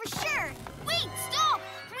robots for sure. Wait, stop!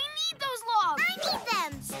 We need those logs! I need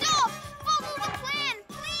them. Stop! Follow the plan,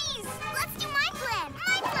 please! Let's do my plan.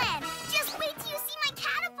 My plan. Just wait till you see my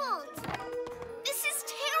catapult. This is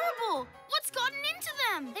terrible! What's gotten into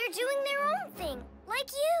them? They're doing their own thing,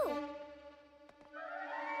 like you.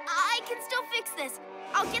 I can still fix this.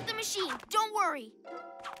 I'll get the machine. Don't worry.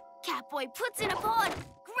 Catboy puts in a pod,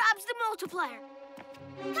 grabs the multiplier.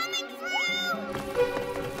 Coming through!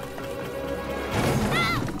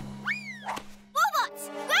 Ah! Robots,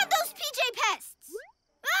 grab those PJ pests!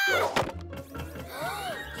 Ah!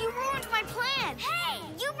 You ruined my plan. Hey,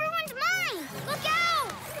 you ruined mine! Look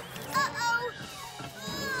out! Uh-oh.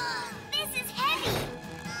 This is heavy.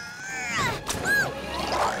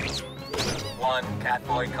 One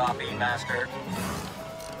Catboy copy, Master.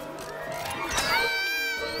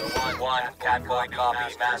 One Catboy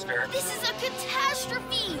copy, Master. This is a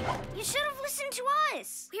catastrophe. You should have listened to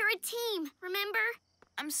us. We're a team, remember?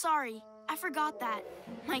 I'm sorry. I forgot that.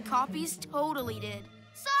 My copies totally did.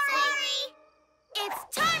 Sorry! It's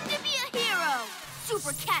time to be a hero.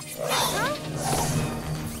 Super Cat.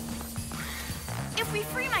 If we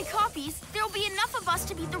free my copies, there'll be enough of us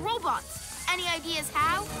to beat the robots. Any ideas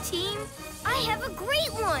how, team? I have a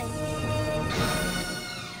great one.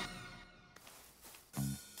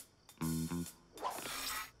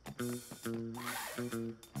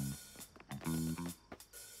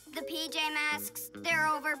 The PJ Masks, they're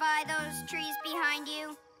over by those trees behind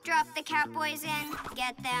you. Drop the Catboys in,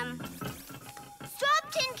 get them.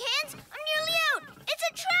 Stop, tin cans! I'm nearly out!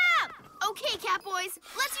 Okay, Catboys,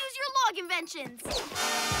 let's use your log inventions.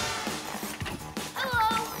 Hello.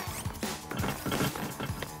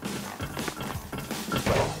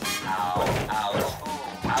 Ow, ouch,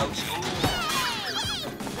 ooh, ouch, ooh.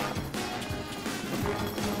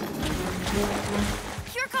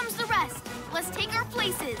 Here comes the rest. Let's take our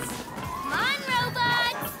places. Come on,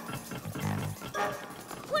 robots.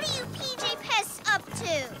 What are you PJ pests up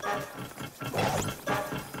to?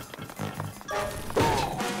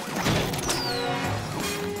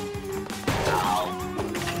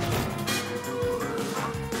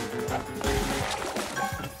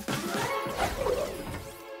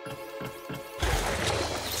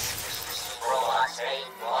 Robots hate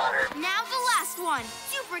water. Now the last one.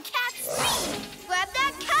 Super Cat Speed. Grab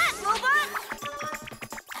that cat, robot.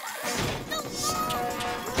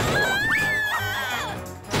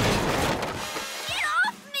 Get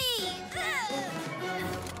off me!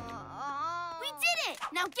 We did it!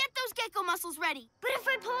 Now get those Gekko muscles ready. But if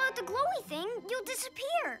I pull out the glowy thing, you'll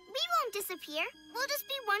disappear. We won't disappear. We'll just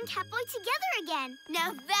be one Catboy together again.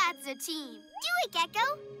 Now that's a team. Do it,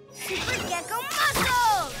 Gekko. Super Gekko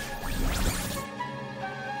muscles!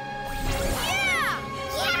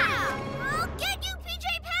 Yeah! I'll get you, PJ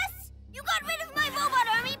Pests! You got rid of my robot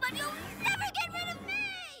army, but you'll never get rid of me!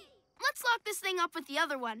 Let's lock this thing up with the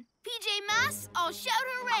other one. PJ Masks, I'll shout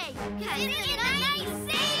hooray! 'Cause Isn't it nice?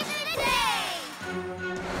 Save the day!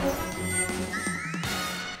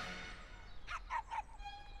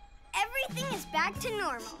 Everything is back to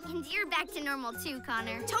normal. And you're back to normal too,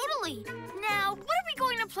 Connor. Totally. Now, what are we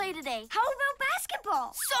going to play today? How about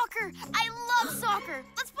basketball? Soccer! I love soccer!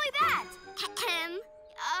 Let's play that!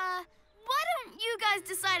 Why don't you guys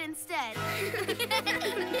decide instead?